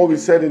part of what we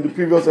said in the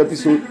previous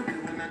episode.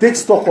 Take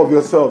stock of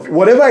yourself.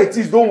 Whatever it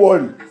is, don't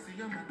worry.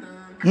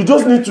 You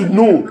just need to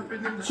know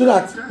so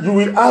that you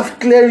will have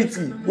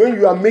clarity when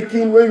you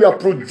are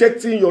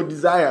projecting your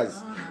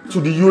desires to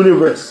the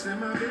universe.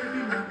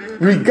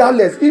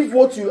 Regardless, if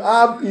what you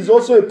have is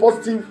also a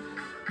positive,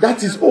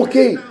 that is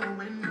okay.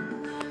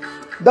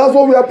 That's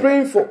what we are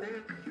praying for.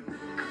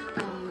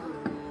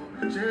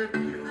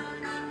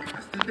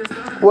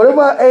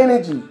 Whatever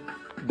energy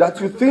that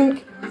you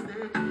think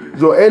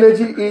your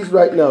energy is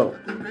right now,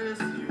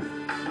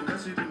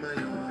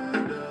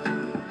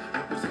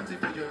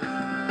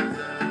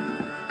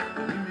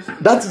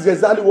 that is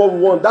exactly what we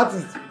want. That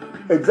is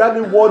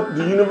exactly what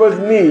the universe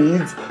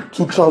needs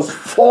to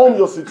transform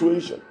your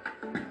situation.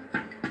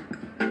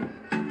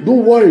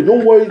 Don't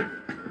worry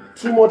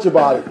too much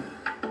about it.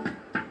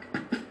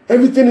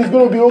 Everything is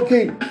going to be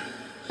okay.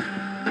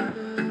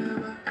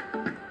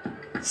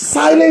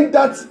 Silence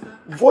that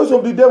voice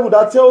of the devil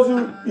that tells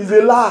you is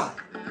a lie.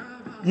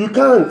 You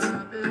can't.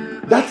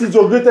 That is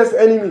your greatest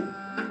enemy.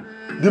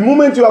 The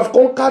moment you have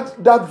conquered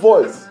that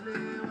voice,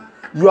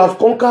 you have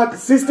conquered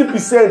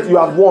 60%, you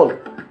have won.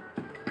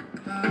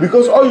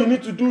 Because all you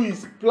need to do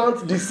is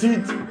plant the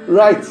seed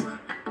right.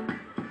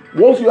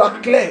 Once you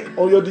are clear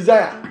on your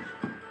desire,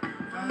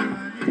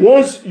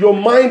 once your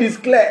mind is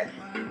clear,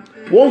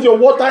 once your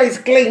water is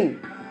clean,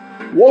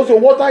 once your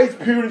water is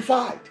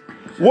purified,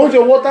 once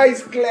your water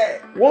is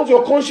clear, once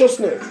your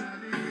consciousness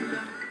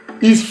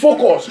is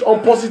focused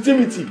on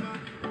positivity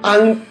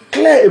and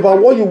clear about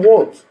what you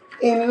want,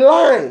 in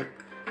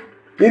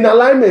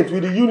alignment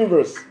with the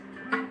universe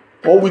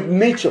or with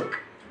nature,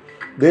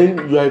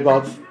 then you are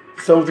about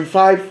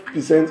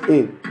 75%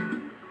 in.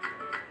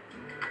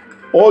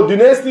 Or the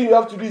next thing you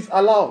have to do is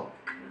allow.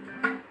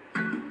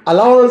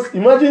 Allowance.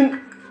 Imagine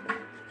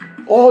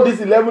all these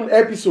 11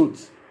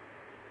 episodes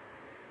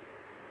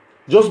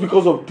just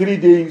because of 3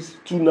 days,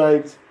 2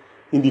 nights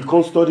in the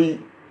custody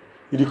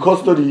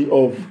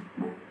of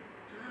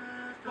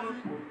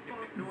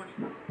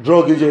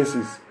drug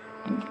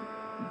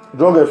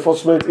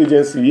enforcement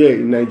agency here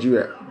in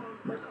Nigeria.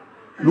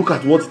 Look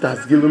at what it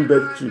has given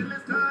birth to.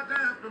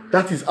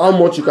 That is how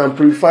much you can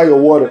purify your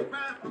water.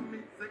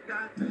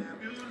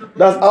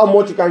 That's how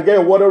much you can get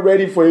your water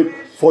ready for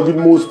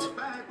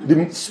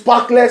the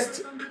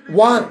sparklest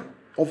one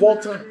of all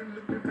time.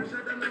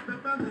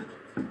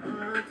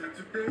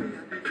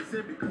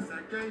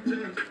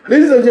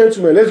 Ladies and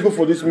gentlemen, let's go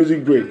for this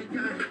music break.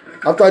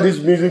 After this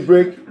music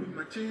break,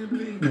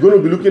 we're going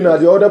to be looking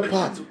at the other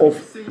part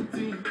of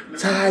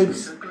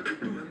Types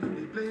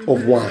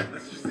of wine.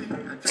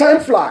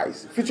 Time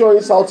Flies, featuring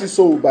Salty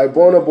Soul by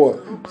Burna Boy,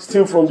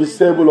 still from the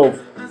stable of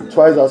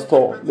Twice as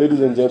Tall. Ladies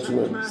and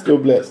gentlemen, still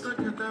blessed.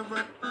 Time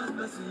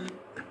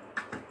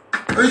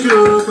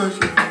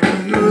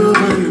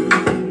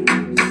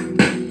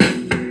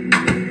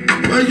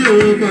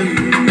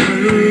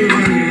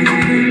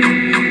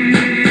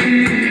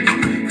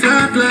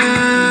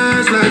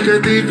flies like a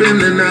thief in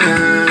the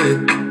night.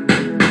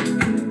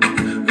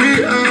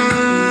 We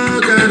all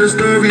got a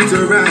story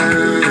to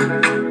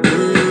write.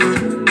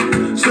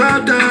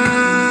 Slow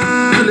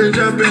down and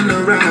jump in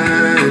the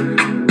ride.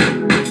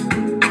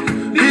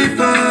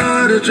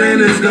 Before the train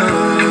is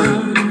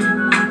gone,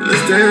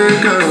 let's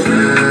take a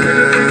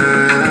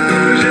ride.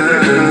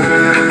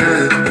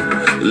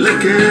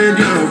 Look at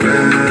your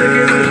ride.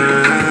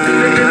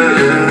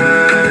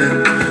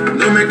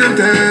 Don't make them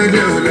take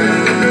your life.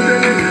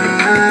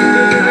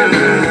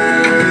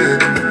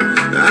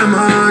 I'm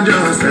on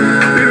your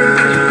side.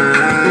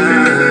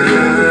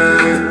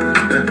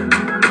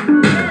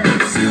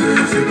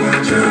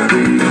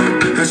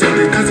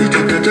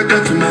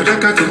 Chaka to my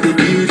chaka to the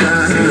beat.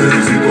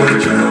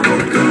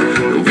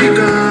 We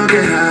gon'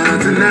 get high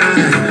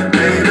tonight,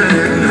 baby.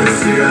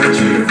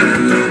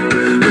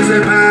 We say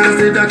pass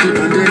the ducky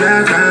on the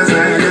left hand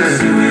side.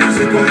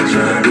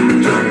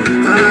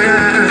 Oh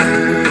yeah.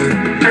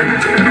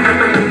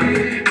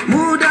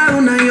 Move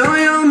down on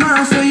your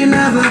mind so you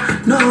never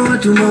know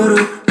what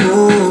tomorrow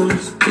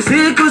holds. You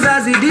see, cause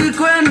as it did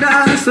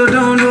kwenda, so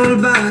don't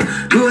hold back.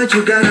 Do what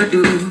you gotta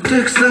do.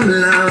 Take some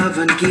love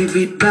and give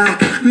it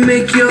back.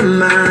 Make your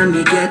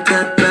money, get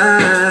that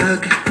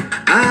back.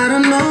 I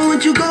don't know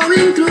what you're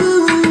going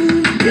through.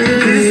 Yeah.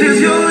 This is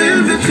your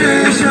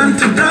invitation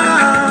to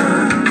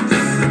dance.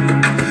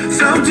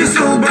 Salty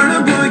Soul,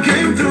 Burna Boy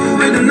came through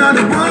with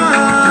another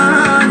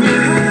one.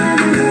 Yeah.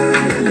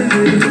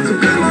 So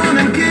come on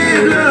and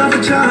give love a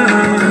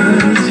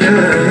chance.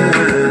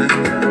 Yeah.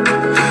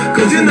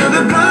 Cause you know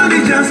the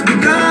party just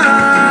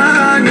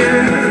begun.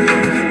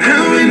 Yeah.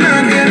 And we're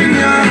not getting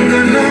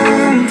younger, no.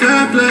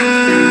 Time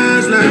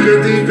flies like a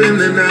thief in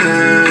the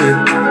night.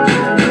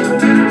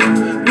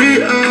 We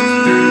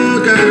all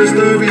got a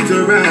story to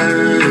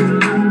write.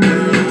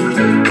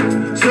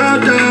 Slow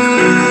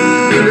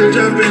down and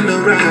jump in the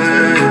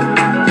ride.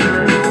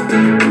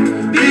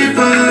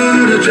 Before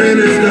the train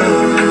is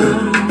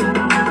gone,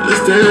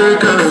 let's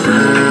take a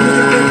ride.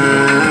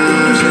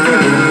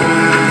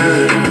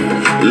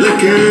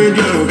 Look at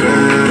your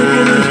ride.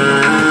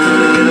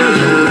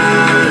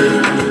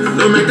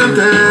 Don't make them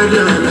tell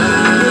your lie.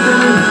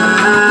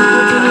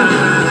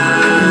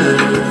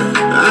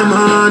 I'm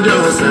on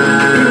your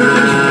side.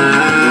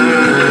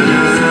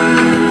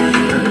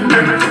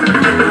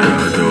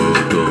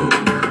 Doctor,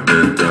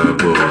 enter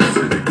boss,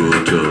 the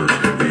good judge.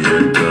 He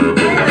enter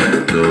boss.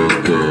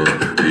 Doctor,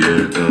 he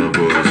enter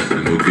boss.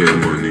 No get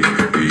money,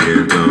 he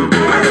enter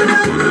boss.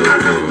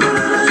 Doctor,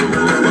 so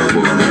what back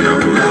on me, I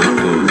go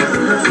doctor.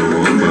 So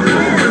what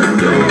back on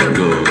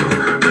doctor,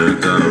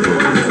 enter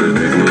boss, the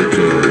good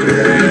judge. He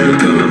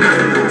enter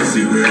boss.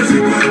 See where he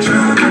watch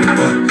out.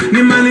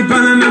 Ni mali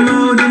pana na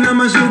maudi na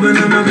mashuba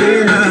na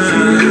mavela.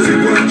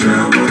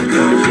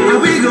 Are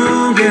we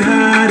gon' get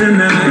high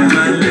tonight,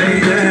 my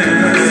lady?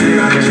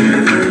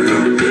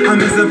 I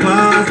miss the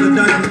past, the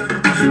dance,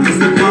 miss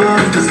the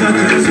past, the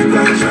suckers.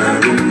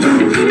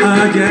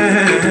 Oh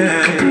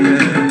yeah.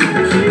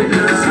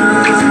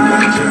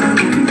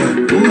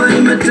 Umay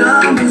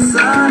matama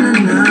sana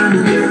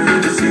nana.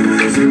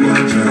 Siwezi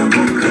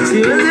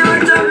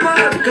wacha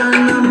paka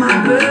na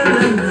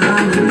mavela nana.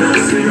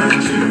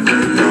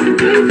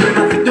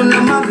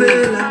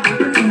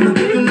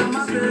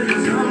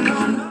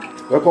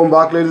 Welcome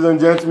back, ladies and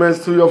gentlemen,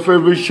 to your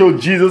favorite show,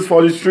 Jesus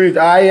for the Street.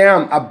 I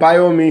am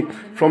Abayomi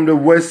from the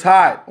west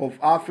side of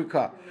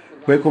Africa.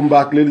 Welcome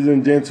back, ladies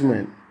and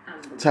gentlemen.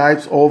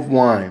 Types of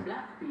wine.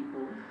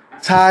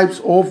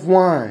 Types of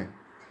wine.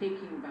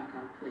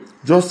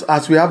 Just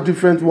as we have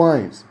different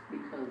wines,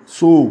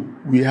 so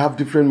we have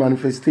different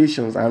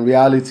manifestations and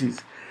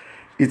realities.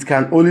 It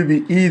can only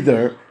be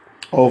either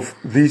of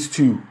these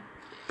two: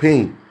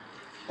 pain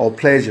or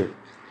pleasure,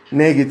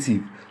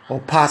 negative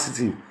or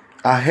positive.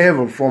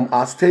 However, from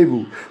our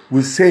stable,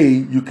 we say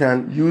you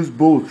can use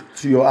both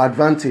to your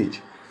advantage.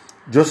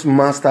 Just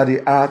master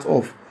the art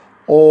of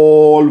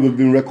all we've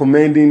been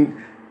recommending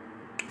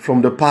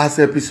from the past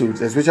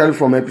episodes, especially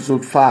from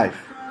episode 5.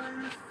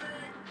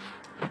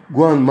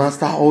 Go and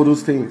master all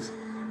those things.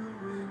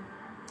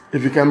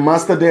 If you can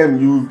master them,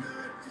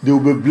 they will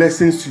be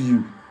blessings to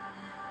you.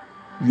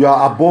 You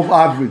are above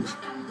average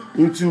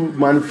into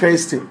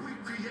manifesting.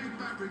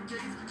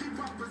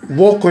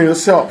 Work on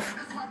yourself.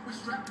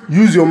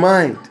 Use your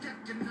mind.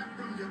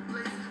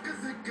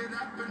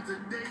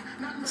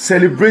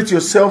 Celebrate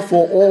yourself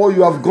for all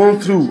you have gone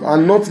through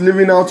and not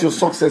living out your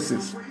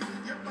successes.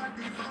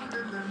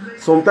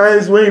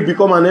 Sometimes when you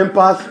become an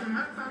empath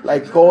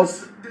like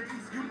us,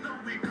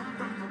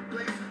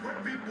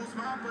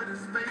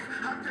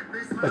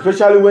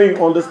 especially when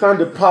you understand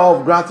the power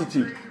of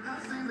gratitude.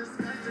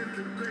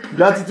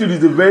 Gratitude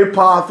is a very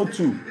powerful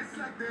tool.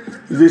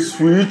 is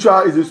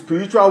a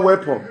spiritual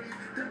weapon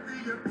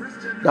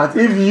that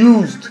if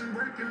used,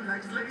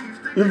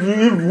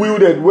 if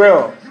wielded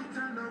well,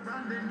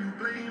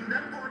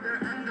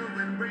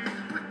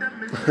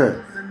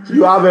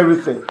 you have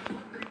everything.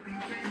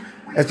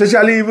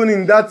 Especially even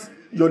in that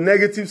your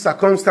negative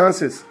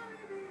circumstances.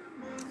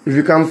 If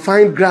you can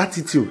find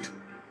gratitude,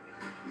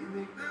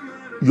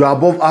 you are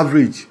above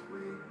average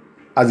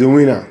as a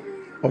winner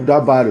of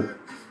that battle.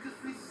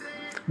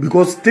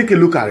 Because take a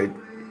look at it.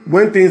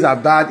 When things are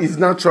bad, it's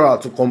natural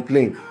to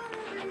complain.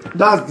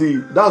 That's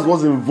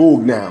what's in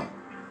vogue now.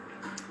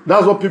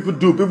 That's what people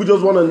do. People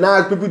just want to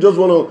nag. People just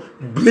want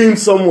to blame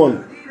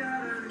someone.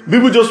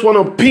 People just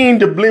want to pin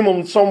the blame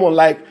on someone.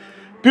 Like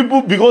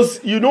people,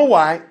 because you know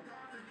why?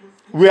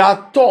 We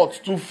are taught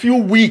to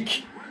feel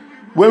weak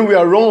when we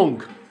are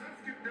wrong.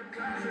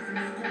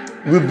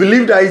 We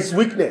believe that it's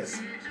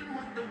weakness.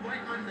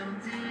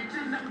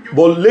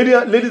 But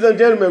ladies and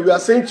gentlemen, we are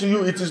saying to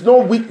you, it is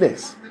not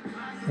weakness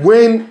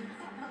when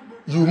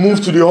you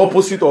move to the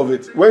opposite of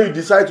it. When you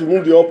decide to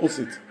move the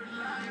opposite.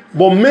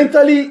 But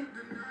mentally,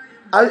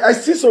 I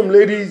see some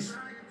ladies.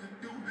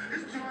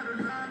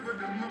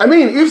 I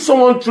mean, if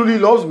someone truly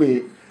loves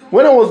me,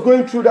 when I was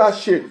going through that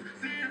shit,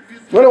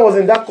 when I was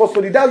in that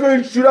custody, that's when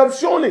you should have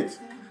shown it.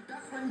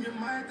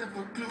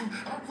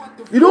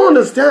 You don't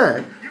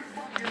understand.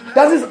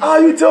 That is how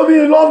you tell me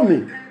you love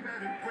me.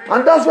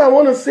 And that's why I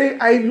want to say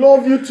I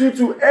love you too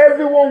to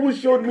everyone who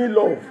showed me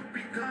love.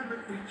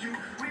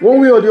 One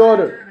way or the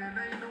other.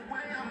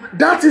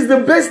 That is the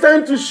best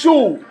time to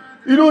show.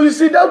 You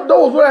see, that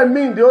was what I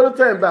mean the other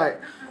time by.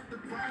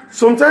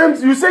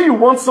 Sometimes you say you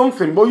want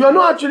something, but you're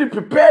not actually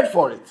prepared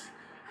for it.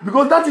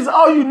 Because that is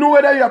how you know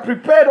whether you are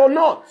prepared or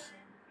not.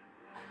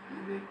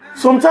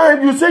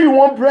 Sometimes you say you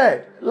want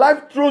bread.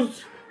 Life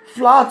throws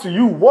flour to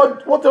you.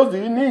 What else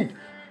do you need?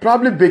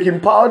 Probably baking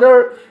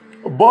powder,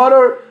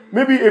 butter,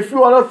 maybe a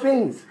few other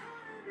things.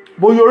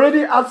 But you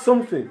already have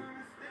something.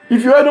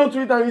 If you head on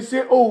to it and you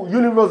say, oh,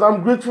 universe,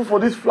 I'm grateful for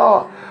this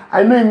flour.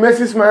 I know it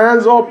messes my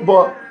hands up,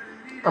 but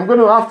I'm going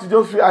to have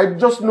to I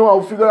just know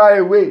I'll figure out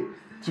a way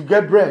to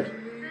get bread.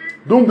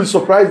 Don't be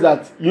surprised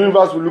that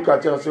universe will look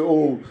at you and say,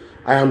 oh,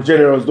 I am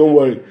generous, don't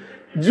worry.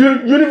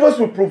 The universe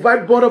will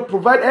provide butter,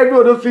 provide every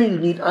other thing you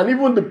need, and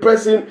even the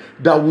person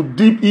that will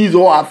dip his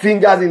or her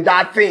fingers in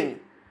that thing.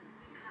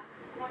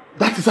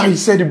 That is how you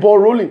set the ball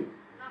rolling.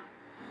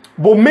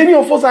 But many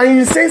of us are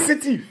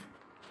insensitive.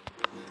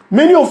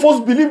 Many of us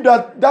believe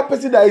that that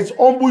person that is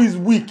humble is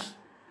weak.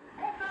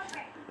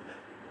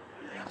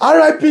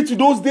 RIP to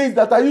those days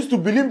that I used to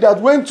believe that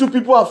when two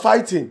people are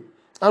fighting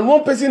and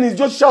one person is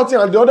just shouting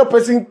and the other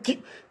person,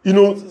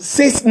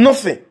 says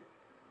nothing,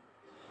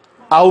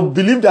 I would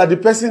believe that the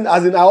person,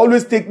 I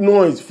always take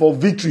noise for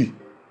victory.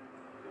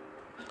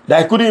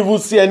 That I couldn't even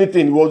see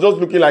anything. He was just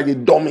looking like a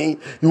dummy.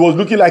 He was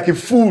looking like a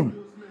fool.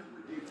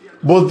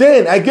 But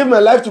then I gave my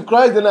life to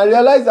Christ and I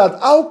realized that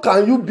how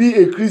can you be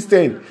a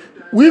Christian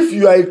if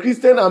you are a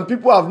Christian and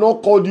people have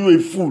not called you a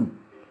fool?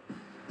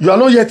 You are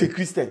not yet a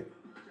Christian.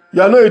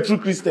 You are not a true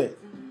Christian.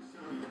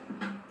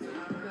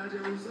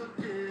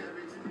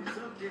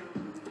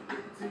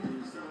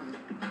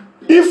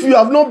 If you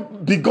have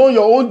not begun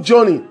your own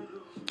journey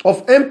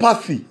of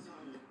empathy,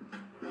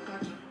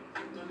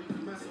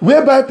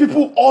 whereby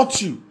people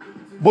hurt you,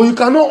 but you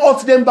cannot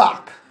hurt them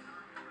back,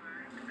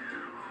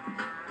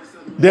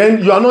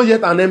 then you are not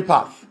yet an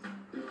empath.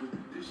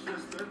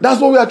 That's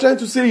what we are trying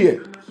to say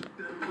here.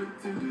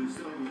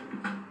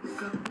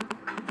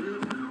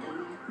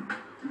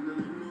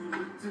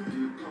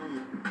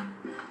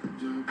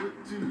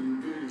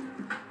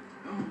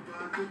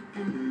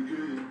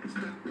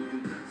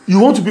 You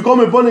want to become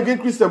a born-again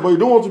Christian, but you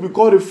don't want to be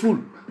called a fool.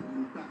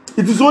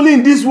 It is only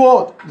in this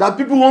world that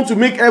people want to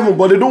make heaven,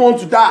 but they don't want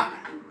to die.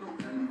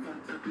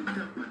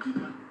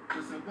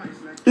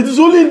 It is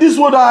only in this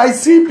world that I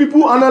see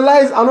people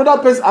analyze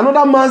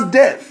another man's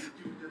death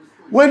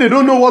when they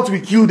don't know what will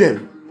kill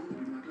them.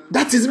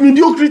 That is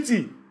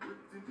mediocrity.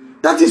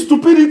 That is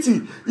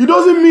stupidity. It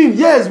doesn't mean,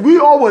 yes, we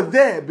all were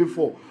there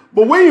before.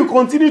 But when you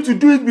continue to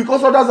do it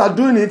because others are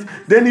doing it,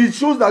 then it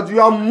shows that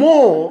you are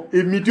more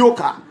a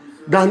mediocre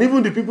than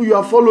even the people you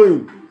are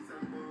following.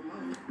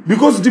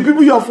 Because the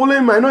people you are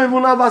following might not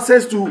even have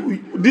access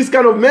to this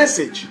kind of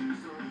message.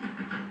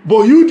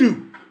 But you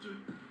do.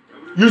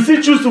 You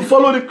still choose to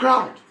follow the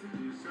crowd.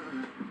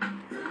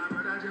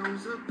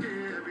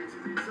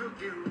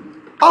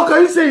 How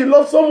can you say you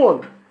love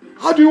someone?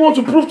 How do you want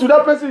to prove to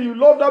that person you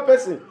love that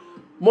person?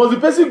 Must the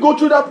person go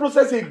through that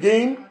process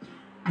again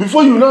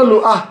before you now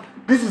know,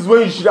 this is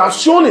when you should have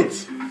shown it?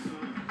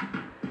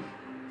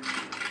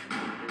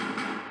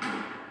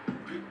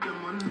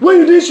 When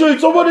you didn't show it,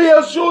 somebody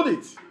else showed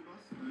it.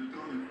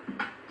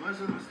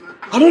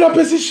 Another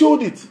person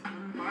showed it.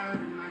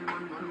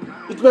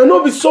 It might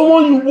not be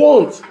someone you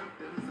want,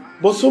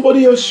 but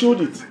somebody else showed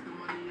it.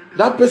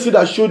 That person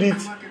that showed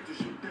it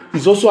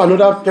is also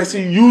another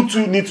person you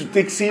too need to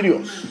take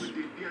serious.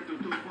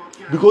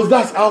 Because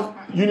that's how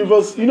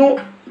universe,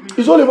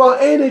 it's all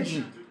about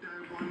energy.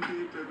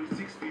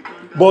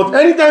 But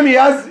anytime he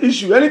has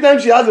issue, anytime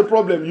she has a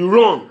problem, you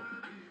run.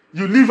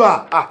 You leave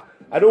her.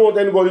 I don't want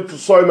anybody to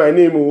soil my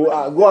name.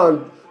 Go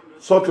and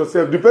sort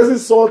yourself. The person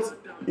sort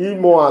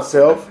him or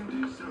herself.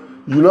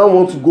 You now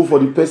want to go for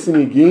the person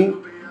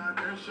again.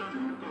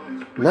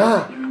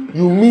 Nah,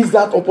 you miss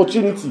that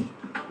opportunity.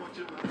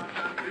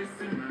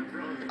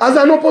 As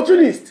an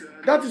opportunist,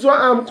 that is why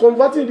I'm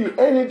converting the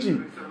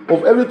energy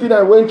of everything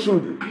I went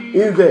through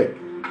in there.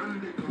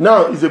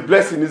 Now it's a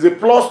blessing, it's a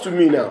plus to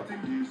me now.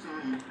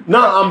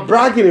 Now I'm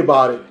bragging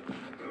about it.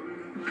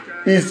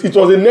 It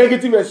was a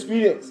negative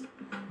experience,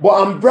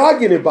 but I'm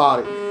bragging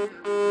about it.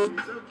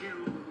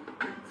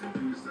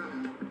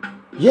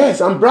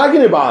 Yes, I'm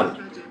bragging about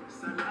it.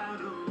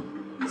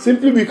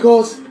 Simply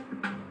because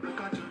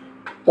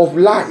of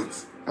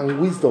light and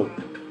wisdom.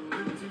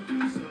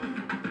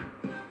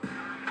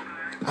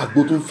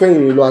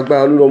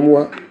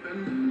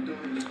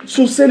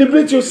 So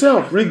celebrate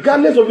yourself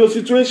regardless of your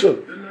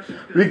situation,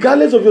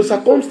 regardless of your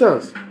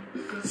circumstance.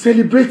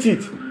 Celebrate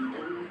it.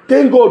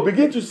 Thank God.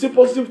 Begin to say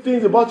positive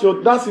things about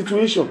that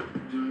situation.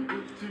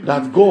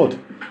 That God,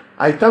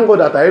 I thank God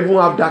that I even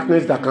have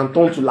darkness that can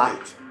turn to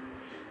light.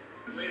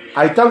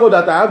 I thank God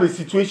that I have a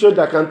situation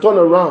that can turn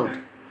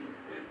around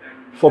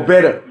for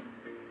better.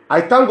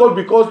 I thank God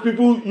because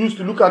people used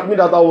to look at me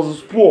that I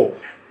was poor,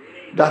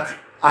 that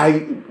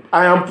I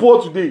am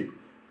poor today.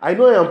 I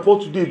know I am poor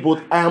today,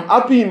 but I am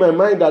happy in my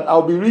mind that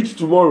I'll be rich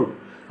tomorrow.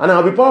 And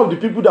I'll be part of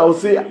the people that will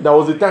say there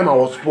was a time I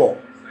was poor.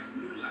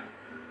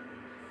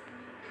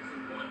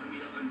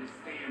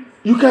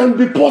 You can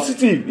be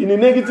positive in a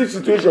negative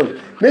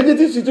situation.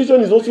 Negative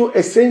situation is also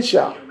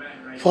essential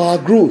for our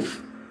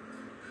growth.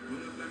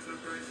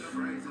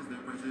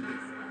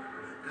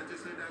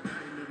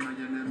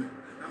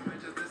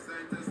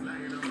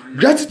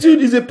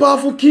 Gratitude is a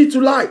powerful key to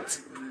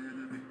light.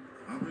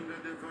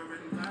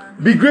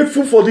 Be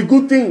grateful for the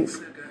good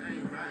things.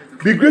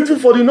 Be grateful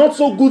for the not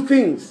so good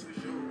things.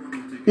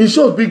 In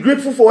short, be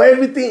grateful for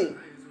everything.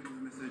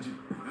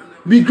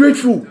 Be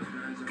grateful.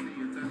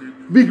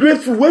 Be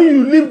grateful when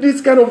you live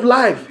this kind of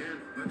life.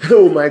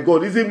 Oh my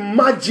God, it's a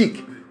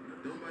magic.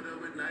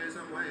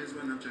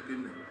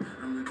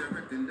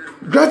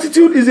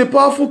 Gratitude is a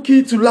powerful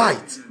key to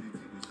light.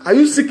 Are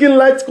you seeking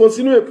light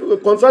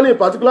concerning a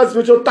particular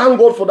situation? Thank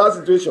God for that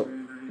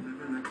situation.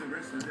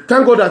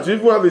 Thank God that you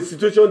even have a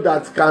situation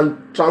that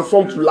can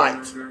transform to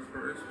light.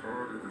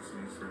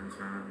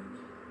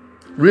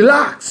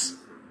 Relax.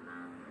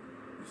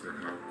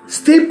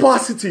 Stay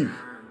positive.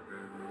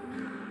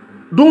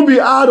 Don't be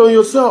hard on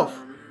yourself.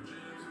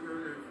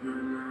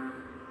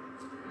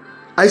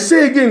 I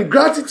say again,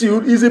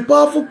 gratitude is a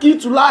powerful key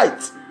to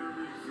light.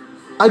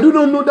 I do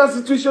not know that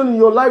situation in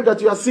your life that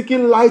you are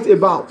seeking light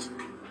about.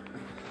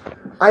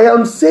 I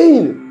am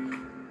saying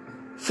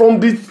from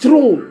the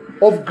throne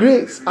of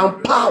grace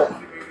and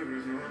power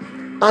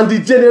and the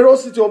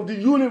generosity of the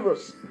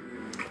universe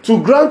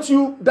to grant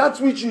you that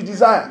which you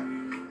desire.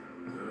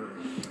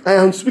 I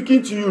am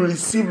speaking to you,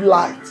 receive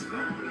light.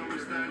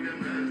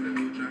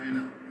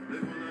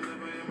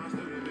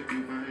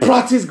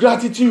 Practice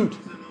gratitude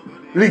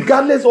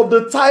regardless of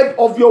the type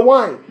of your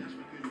wine.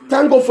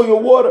 Thank God for your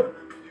water.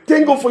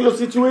 Thank God for your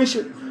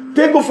situation.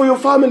 Thank God for your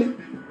family.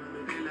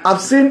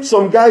 I've seen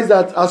some guys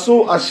that are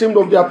so ashamed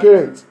of their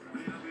parents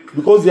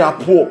because they are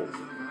poor.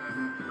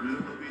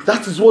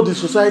 That is what the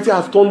society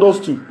has turned us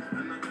to.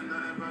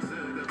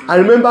 I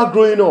remember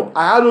growing up,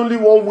 I had only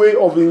one way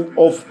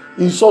of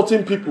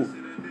insulting people.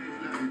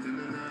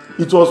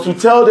 It was to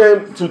tell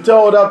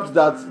others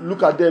that,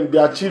 look at them, they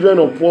are children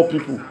of poor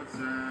people.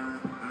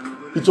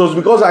 It was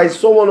because I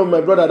saw one of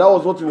my brother, that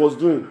was what he was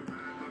doing.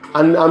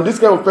 And I'm this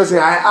kind of person,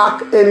 I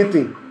act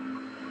anything.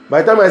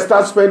 By the time I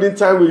start spending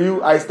time with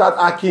you, I start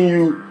asking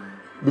you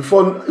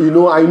before,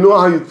 I know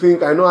how you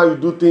think, I know how you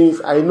do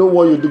things, I know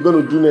what you're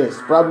going to do next.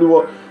 Probably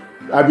what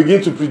I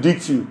begin to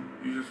predict you.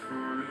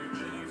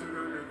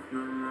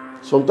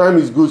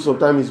 Sometimes it's good,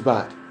 sometimes it's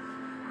bad.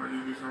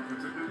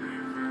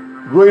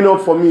 Growing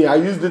up for me, I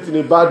used it in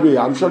a bad way.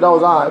 I'm sure that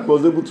was how I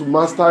was able to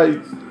master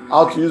it,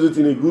 how to use it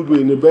in a good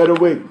way, in a better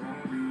way.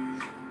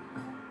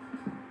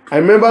 I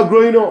remember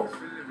growing up,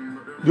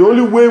 the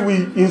only way we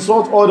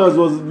insult others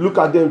was look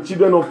at them,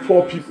 children of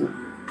poor people.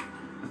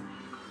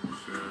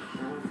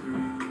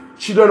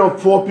 Children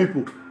of poor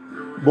people.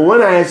 But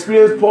when I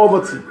experienced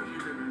poverty,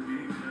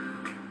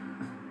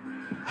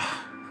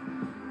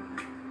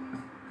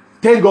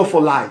 thank God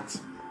for light.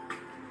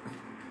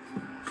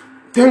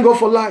 Thank God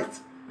for light.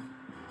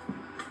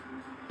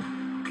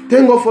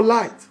 Thank God for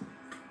light.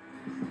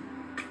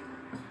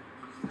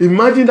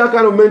 Imagine that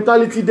kind of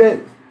mentality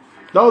then.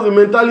 That was the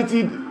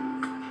mentality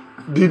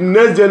the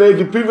next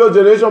generation, the previous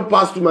generation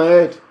passed to my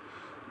head.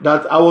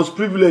 That I was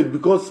privileged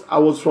because I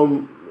was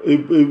from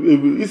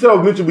instead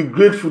of me to be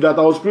grateful that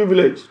I was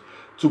privileged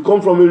to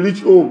come from a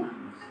rich home,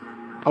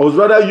 I was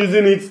rather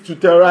using it to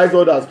terrorize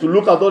others, to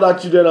look at other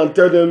children and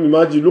tell them,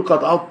 imagine, look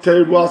at how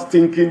terrible, how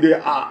stinking they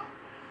are.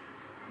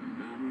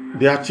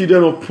 They are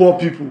children of poor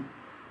people.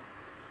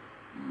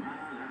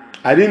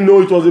 I didn't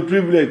know it was a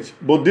privilege,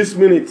 but this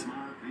minute,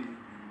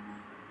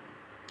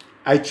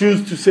 I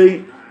choose to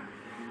say,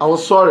 I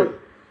was sorry.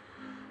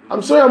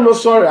 I'm sorry, I'm not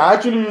sorry. I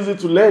actually used it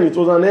to learn. It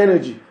was an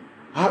energy.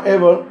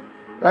 However,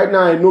 right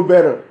now I know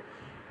better.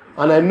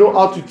 And I know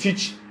how to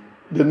teach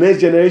the next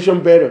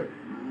generation better.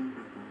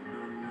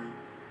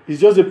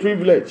 It's just a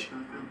privilege.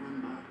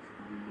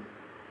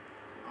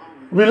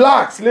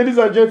 Relax, ladies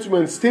and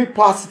gentlemen. Stay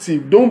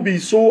positive. Don't be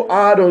so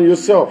hard on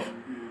yourself.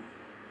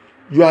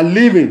 You are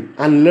living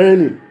and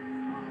learning.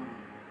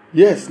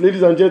 Yes,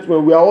 ladies and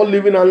gentlemen, we are all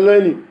living and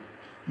learning.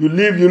 You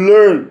live, you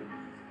learn.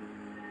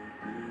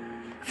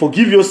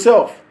 Forgive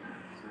yourself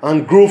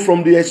and grow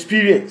from the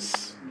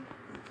experience.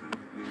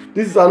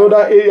 This is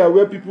another area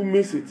where people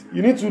miss it.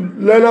 You need to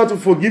learn how to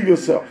forgive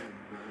yourself.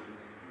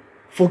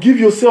 Forgive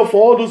yourself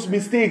for all those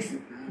mistakes.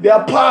 They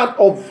are part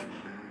of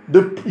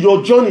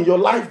your journey, your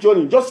life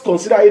journey. Just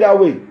consider it that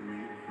way.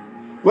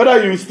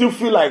 Whether you still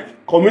feel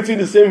like committing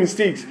the same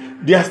mistakes,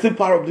 they are still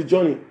part of the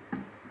journey.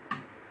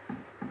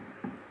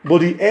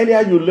 But the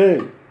earlier you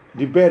learn,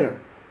 the better.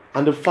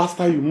 And the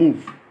faster you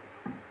move.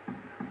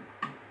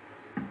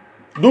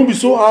 Don't be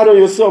so hard on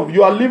yourself.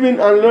 You are living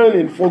and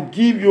learning.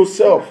 Forgive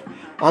yourself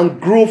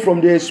and grow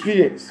from the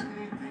experience.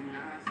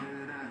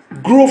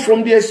 Grow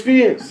from the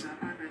experience.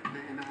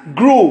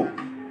 Grow.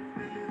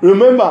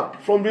 Remember,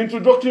 from the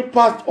introductory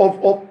part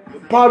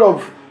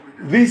of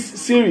this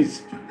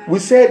series, we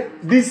said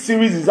this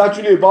series is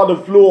actually about the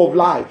flow of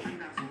life.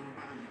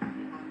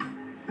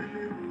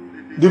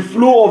 The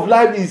flow of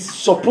life is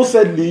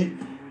supposedly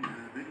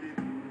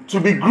to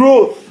be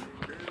growth.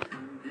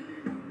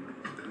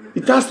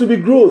 It has to be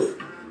growth.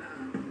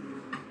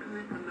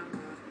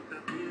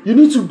 You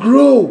need to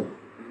grow.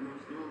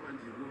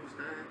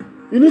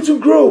 You need to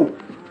grow.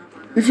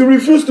 If you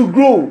refuse to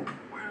grow,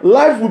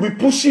 life will be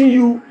pushing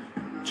you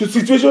to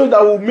situations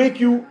that will make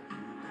you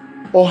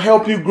or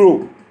help you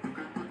grow.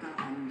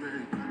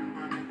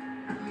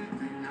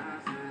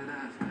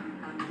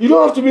 You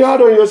don't have to be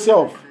hard on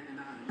yourself.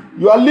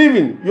 You are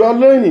living, you are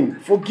learning.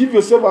 Forgive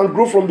yourself and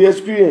grow from the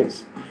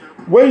experience.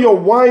 When your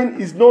wine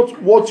is not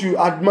what you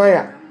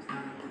admire,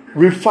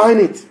 refine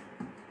it,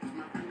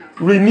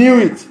 renew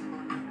it,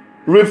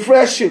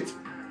 refresh it,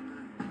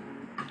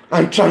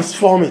 and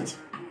transform it.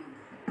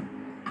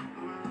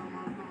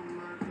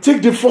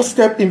 Take the first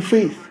step in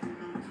faith.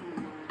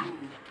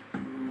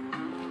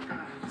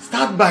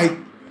 Start by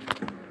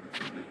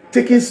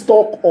taking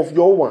stock of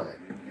your wine.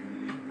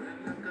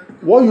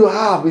 What you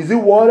have, is it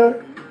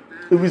water?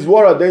 If it's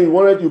water, then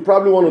you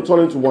probably want to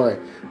turn it to wine.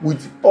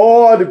 With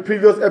all the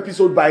previous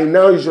episodes, by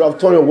now you should have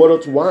turned your water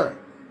to wine.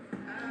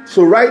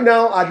 So right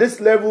now, at this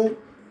level,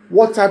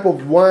 what type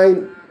of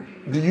wine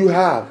do you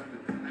have?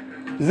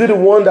 Is it the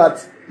one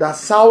that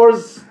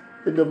sours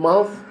in the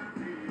mouth?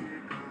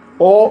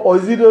 Or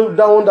is it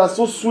that one that's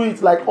so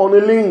sweet, like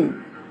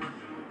aniline?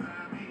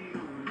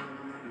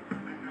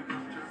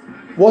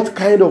 What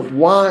kind of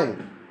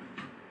wine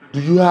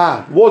do you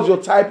have? What's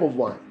your type of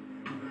wine?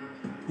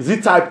 Is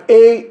it type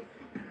A?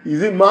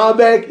 Is it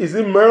Malbec? Is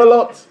it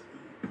Merlot?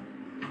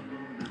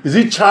 Is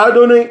it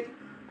Chardonnay?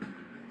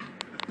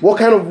 What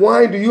kind of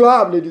wine do you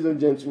have, ladies and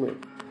gentlemen?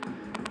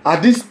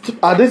 At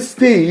this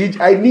stage,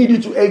 I need you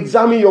to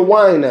examine your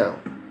wine now.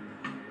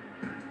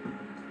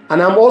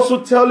 And I'm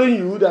also telling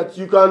you that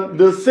you can,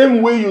 the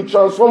same way you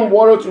transform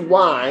water to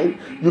wine,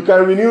 you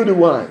can renew the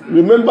wine.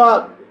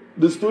 Remember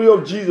the story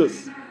of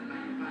Jesus.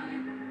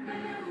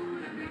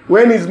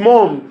 When his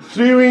mom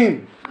threw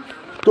him,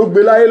 took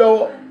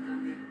Belial,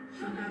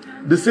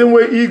 the same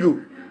way eagle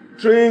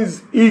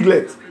trains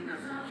eaglet.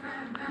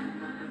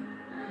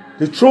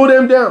 They throw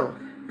them down.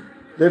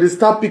 Then they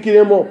start picking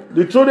them up.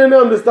 They throw them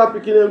down, they start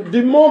picking them.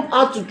 The mom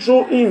had to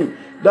throw in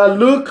that,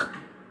 look,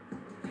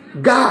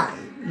 guy,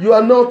 you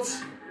are not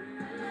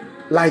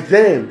like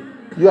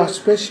them. You are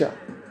special.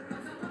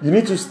 You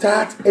need to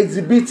start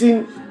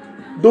exhibiting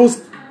those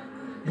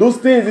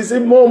things. They say,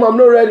 Mom, I'm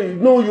not ready.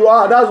 No, you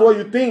are. That's what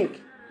you think.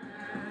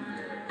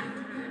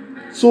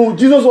 So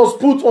Jesus was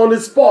put on the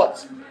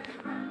spot.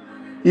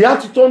 He had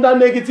to turn that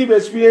negative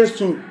experience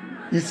to,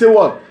 he said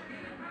what?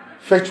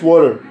 Fetch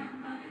water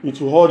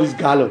into all these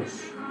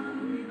gallons.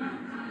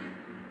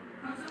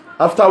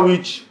 After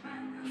which,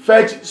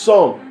 fetch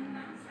some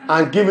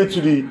and give it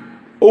to the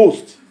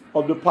host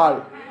of the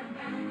party.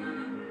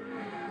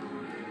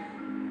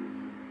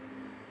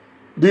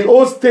 The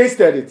host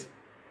tasted it.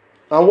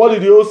 And what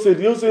did the host say?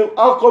 The host said,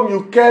 how come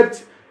you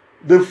kept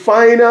the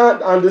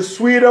finer and the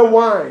sweeter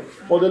wine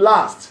for the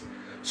last?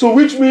 So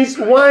which means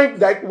wine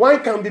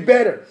can be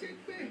better.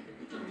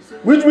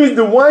 Which means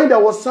the wine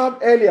that was served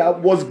earlier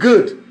was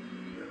good.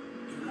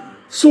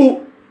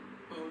 So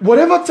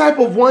whatever type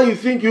of wine you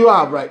think you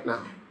have right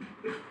now,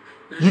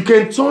 you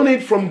can turn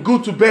it from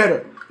good to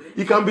better.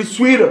 It can be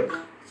sweeter.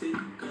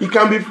 It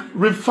can be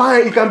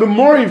refined. It can be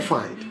more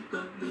refined.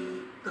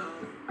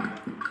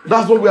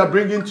 That's what we are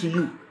bringing to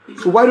you.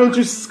 So why don't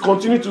you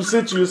continue to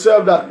say to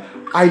yourself that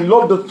I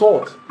love the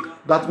thought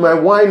that my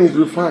wine is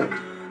refined.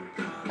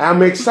 I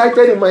am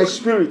excited in my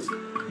spirit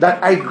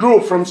that I grow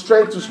from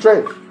strength to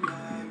strength.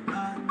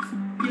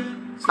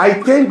 I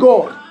thank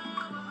God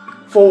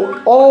for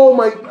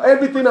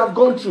everything I've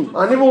gone through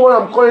and even what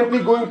I'm currently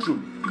going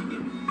through.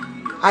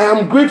 I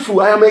am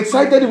grateful. I am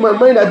excited in my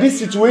mind that this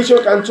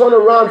situation can turn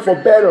around for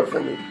better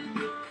for me.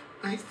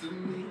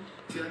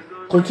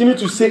 Continue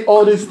to say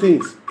all these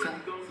things.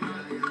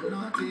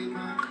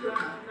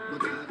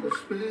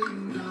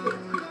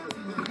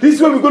 This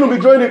is where we're going to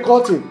be drawing a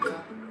curtain.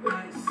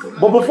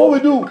 But before we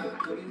do,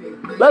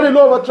 let the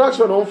law of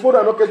attraction unfold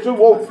and orchestrate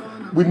what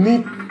we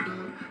need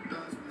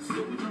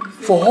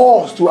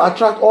for us to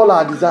attract all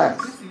our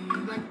desires.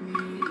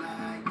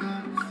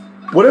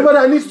 Whatever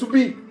that needs to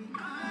be,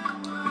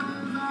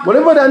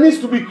 whatever that needs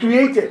to be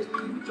created,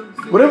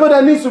 whatever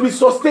that needs to be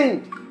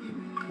sustained,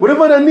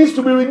 whatever that needs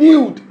to be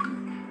renewed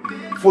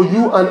for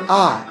you and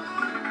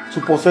I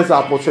to possess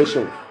our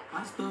possession,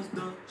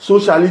 so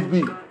shall it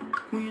be.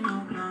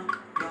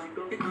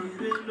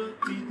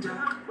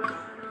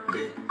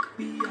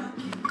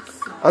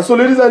 And so,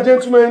 ladies and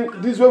gentlemen,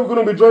 this is where we're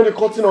going to be drawing the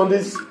curtain on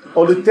this,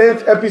 on the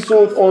 10th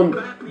episode on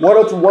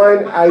Water to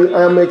Wine. I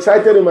am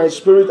excited in my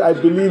spirit. I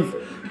believe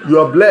you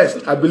are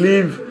blessed. I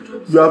believe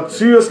you are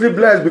seriously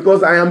blessed,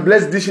 because I am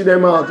blessed dishing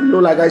them out. You know,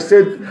 like I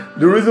said,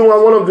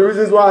 one of the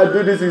reasons why I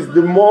do this is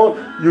the more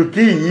you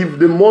give,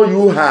 the more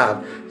you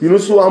have. You know,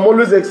 so I'm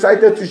always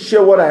excited to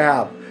share what I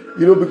have.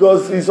 You know,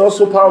 because it's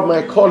also part of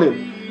my calling.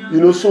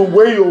 You know, so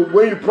when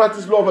you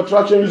practice law of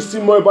attraction, you see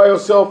more about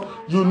yourself.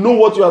 You know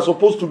what you are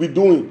supposed to be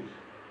doing.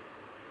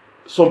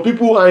 Some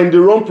people are in the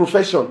wrong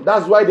profession.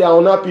 That's why they are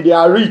unhappy. They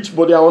are rich,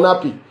 but they are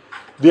unhappy.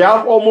 They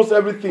have almost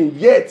everything,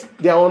 yet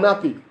they are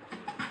unhappy.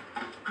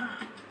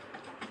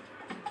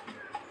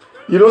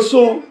 You know,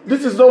 so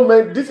this is not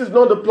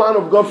the plan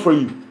of God for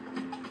you.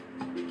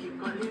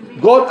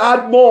 God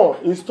had more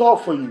in store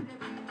for you.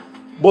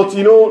 But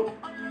you know,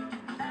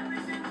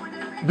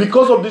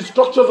 because of the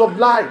structures of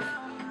life,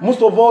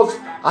 most of us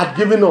are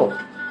giving up.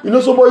 You know,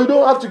 so but you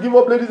don't have to give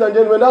up, ladies and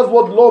gentlemen. That's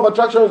what law of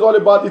attraction is all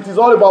about. It is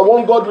all about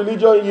one God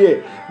religion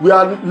here. We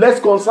are less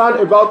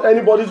concerned about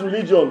anybody's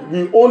religion.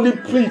 We only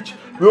preach.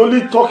 We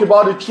only talk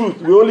about the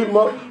truth. We only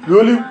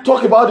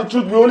talk about the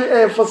truth. We only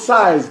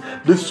emphasize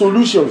the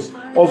solutions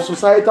of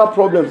societal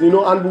problems. You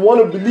know, and we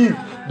want to believe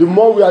the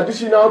more we are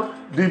dishing out,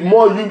 the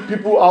more you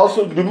people are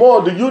also, the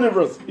more the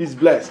universe is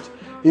blessed.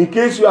 In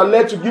case you are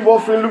led to give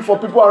offering, look for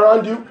people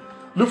around you.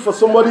 Look for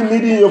somebody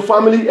needy in your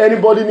family,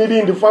 anybody needy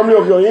in the family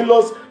of your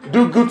in-laws.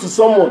 Do good to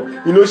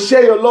someone. You know,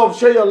 share your love,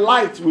 share your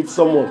light with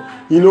someone.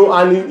 You know,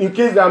 and in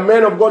case there are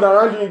men of God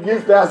around you, in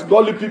case there are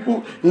godly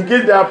people, in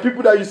case there are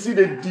people that you see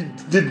they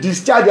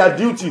discharge their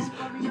duties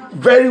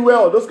very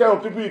well, those kind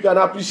of people, you can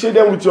appreciate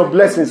them with your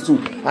blessings too.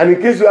 And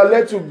in case you are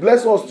led to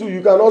bless us too,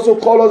 you can also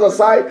call us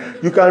aside.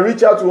 You can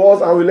reach out to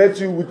us, and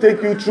we'll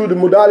take you through the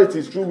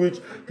modalities through which,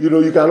 you know,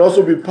 you can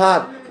also be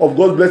part of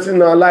God's blessing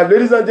in our life.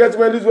 Ladies and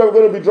gentlemen, this is where we're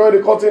going to be drawing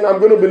the curtain. I'm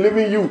going to be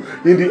leaving you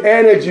in the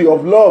energy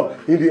of love,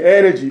 in the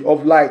energy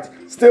of light.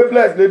 Stay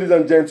blessed, ladies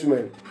and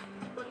gentlemen.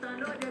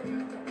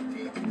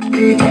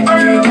 Every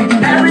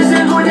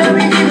single day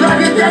we give God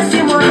the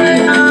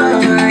testimony.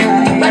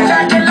 But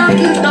I can lock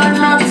it on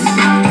us.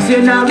 So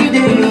now we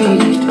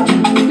lead.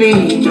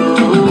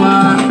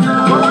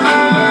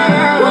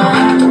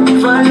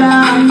 For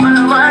life.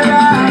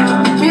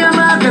 Me and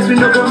my guys, we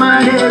no go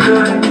manage.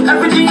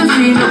 Everything you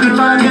see, no be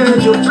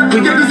bandage. We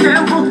get the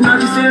same book, not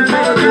the same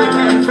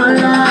page. For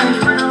life.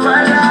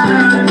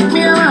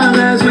 Me and my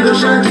guys, we go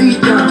shut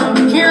it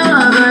down. Me and my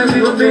guys, we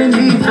go bend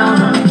it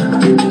down.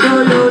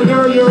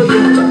 Yo.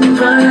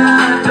 For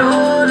life, no.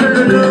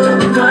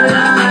 For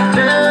life,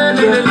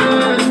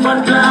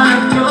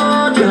 spotlight, no.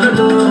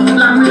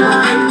 Lamb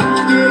light,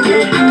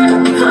 yeah.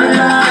 For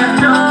life,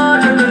 no.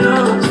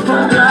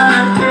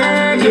 Spotlight,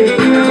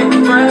 yeah.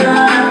 For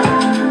life.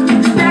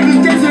 Steady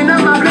chasing on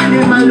my bread,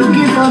 they might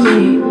looking for me.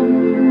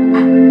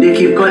 They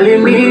keep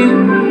calling me,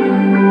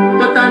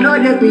 but I know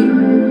they be.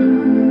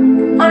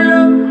 Oh no,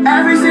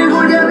 every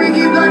single day we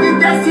give God the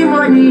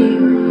testimony.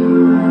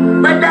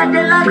 Whether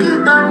they like it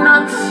or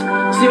not,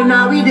 so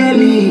now we they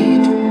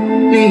lead,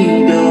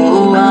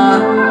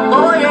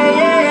 oh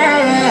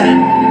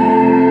yeah.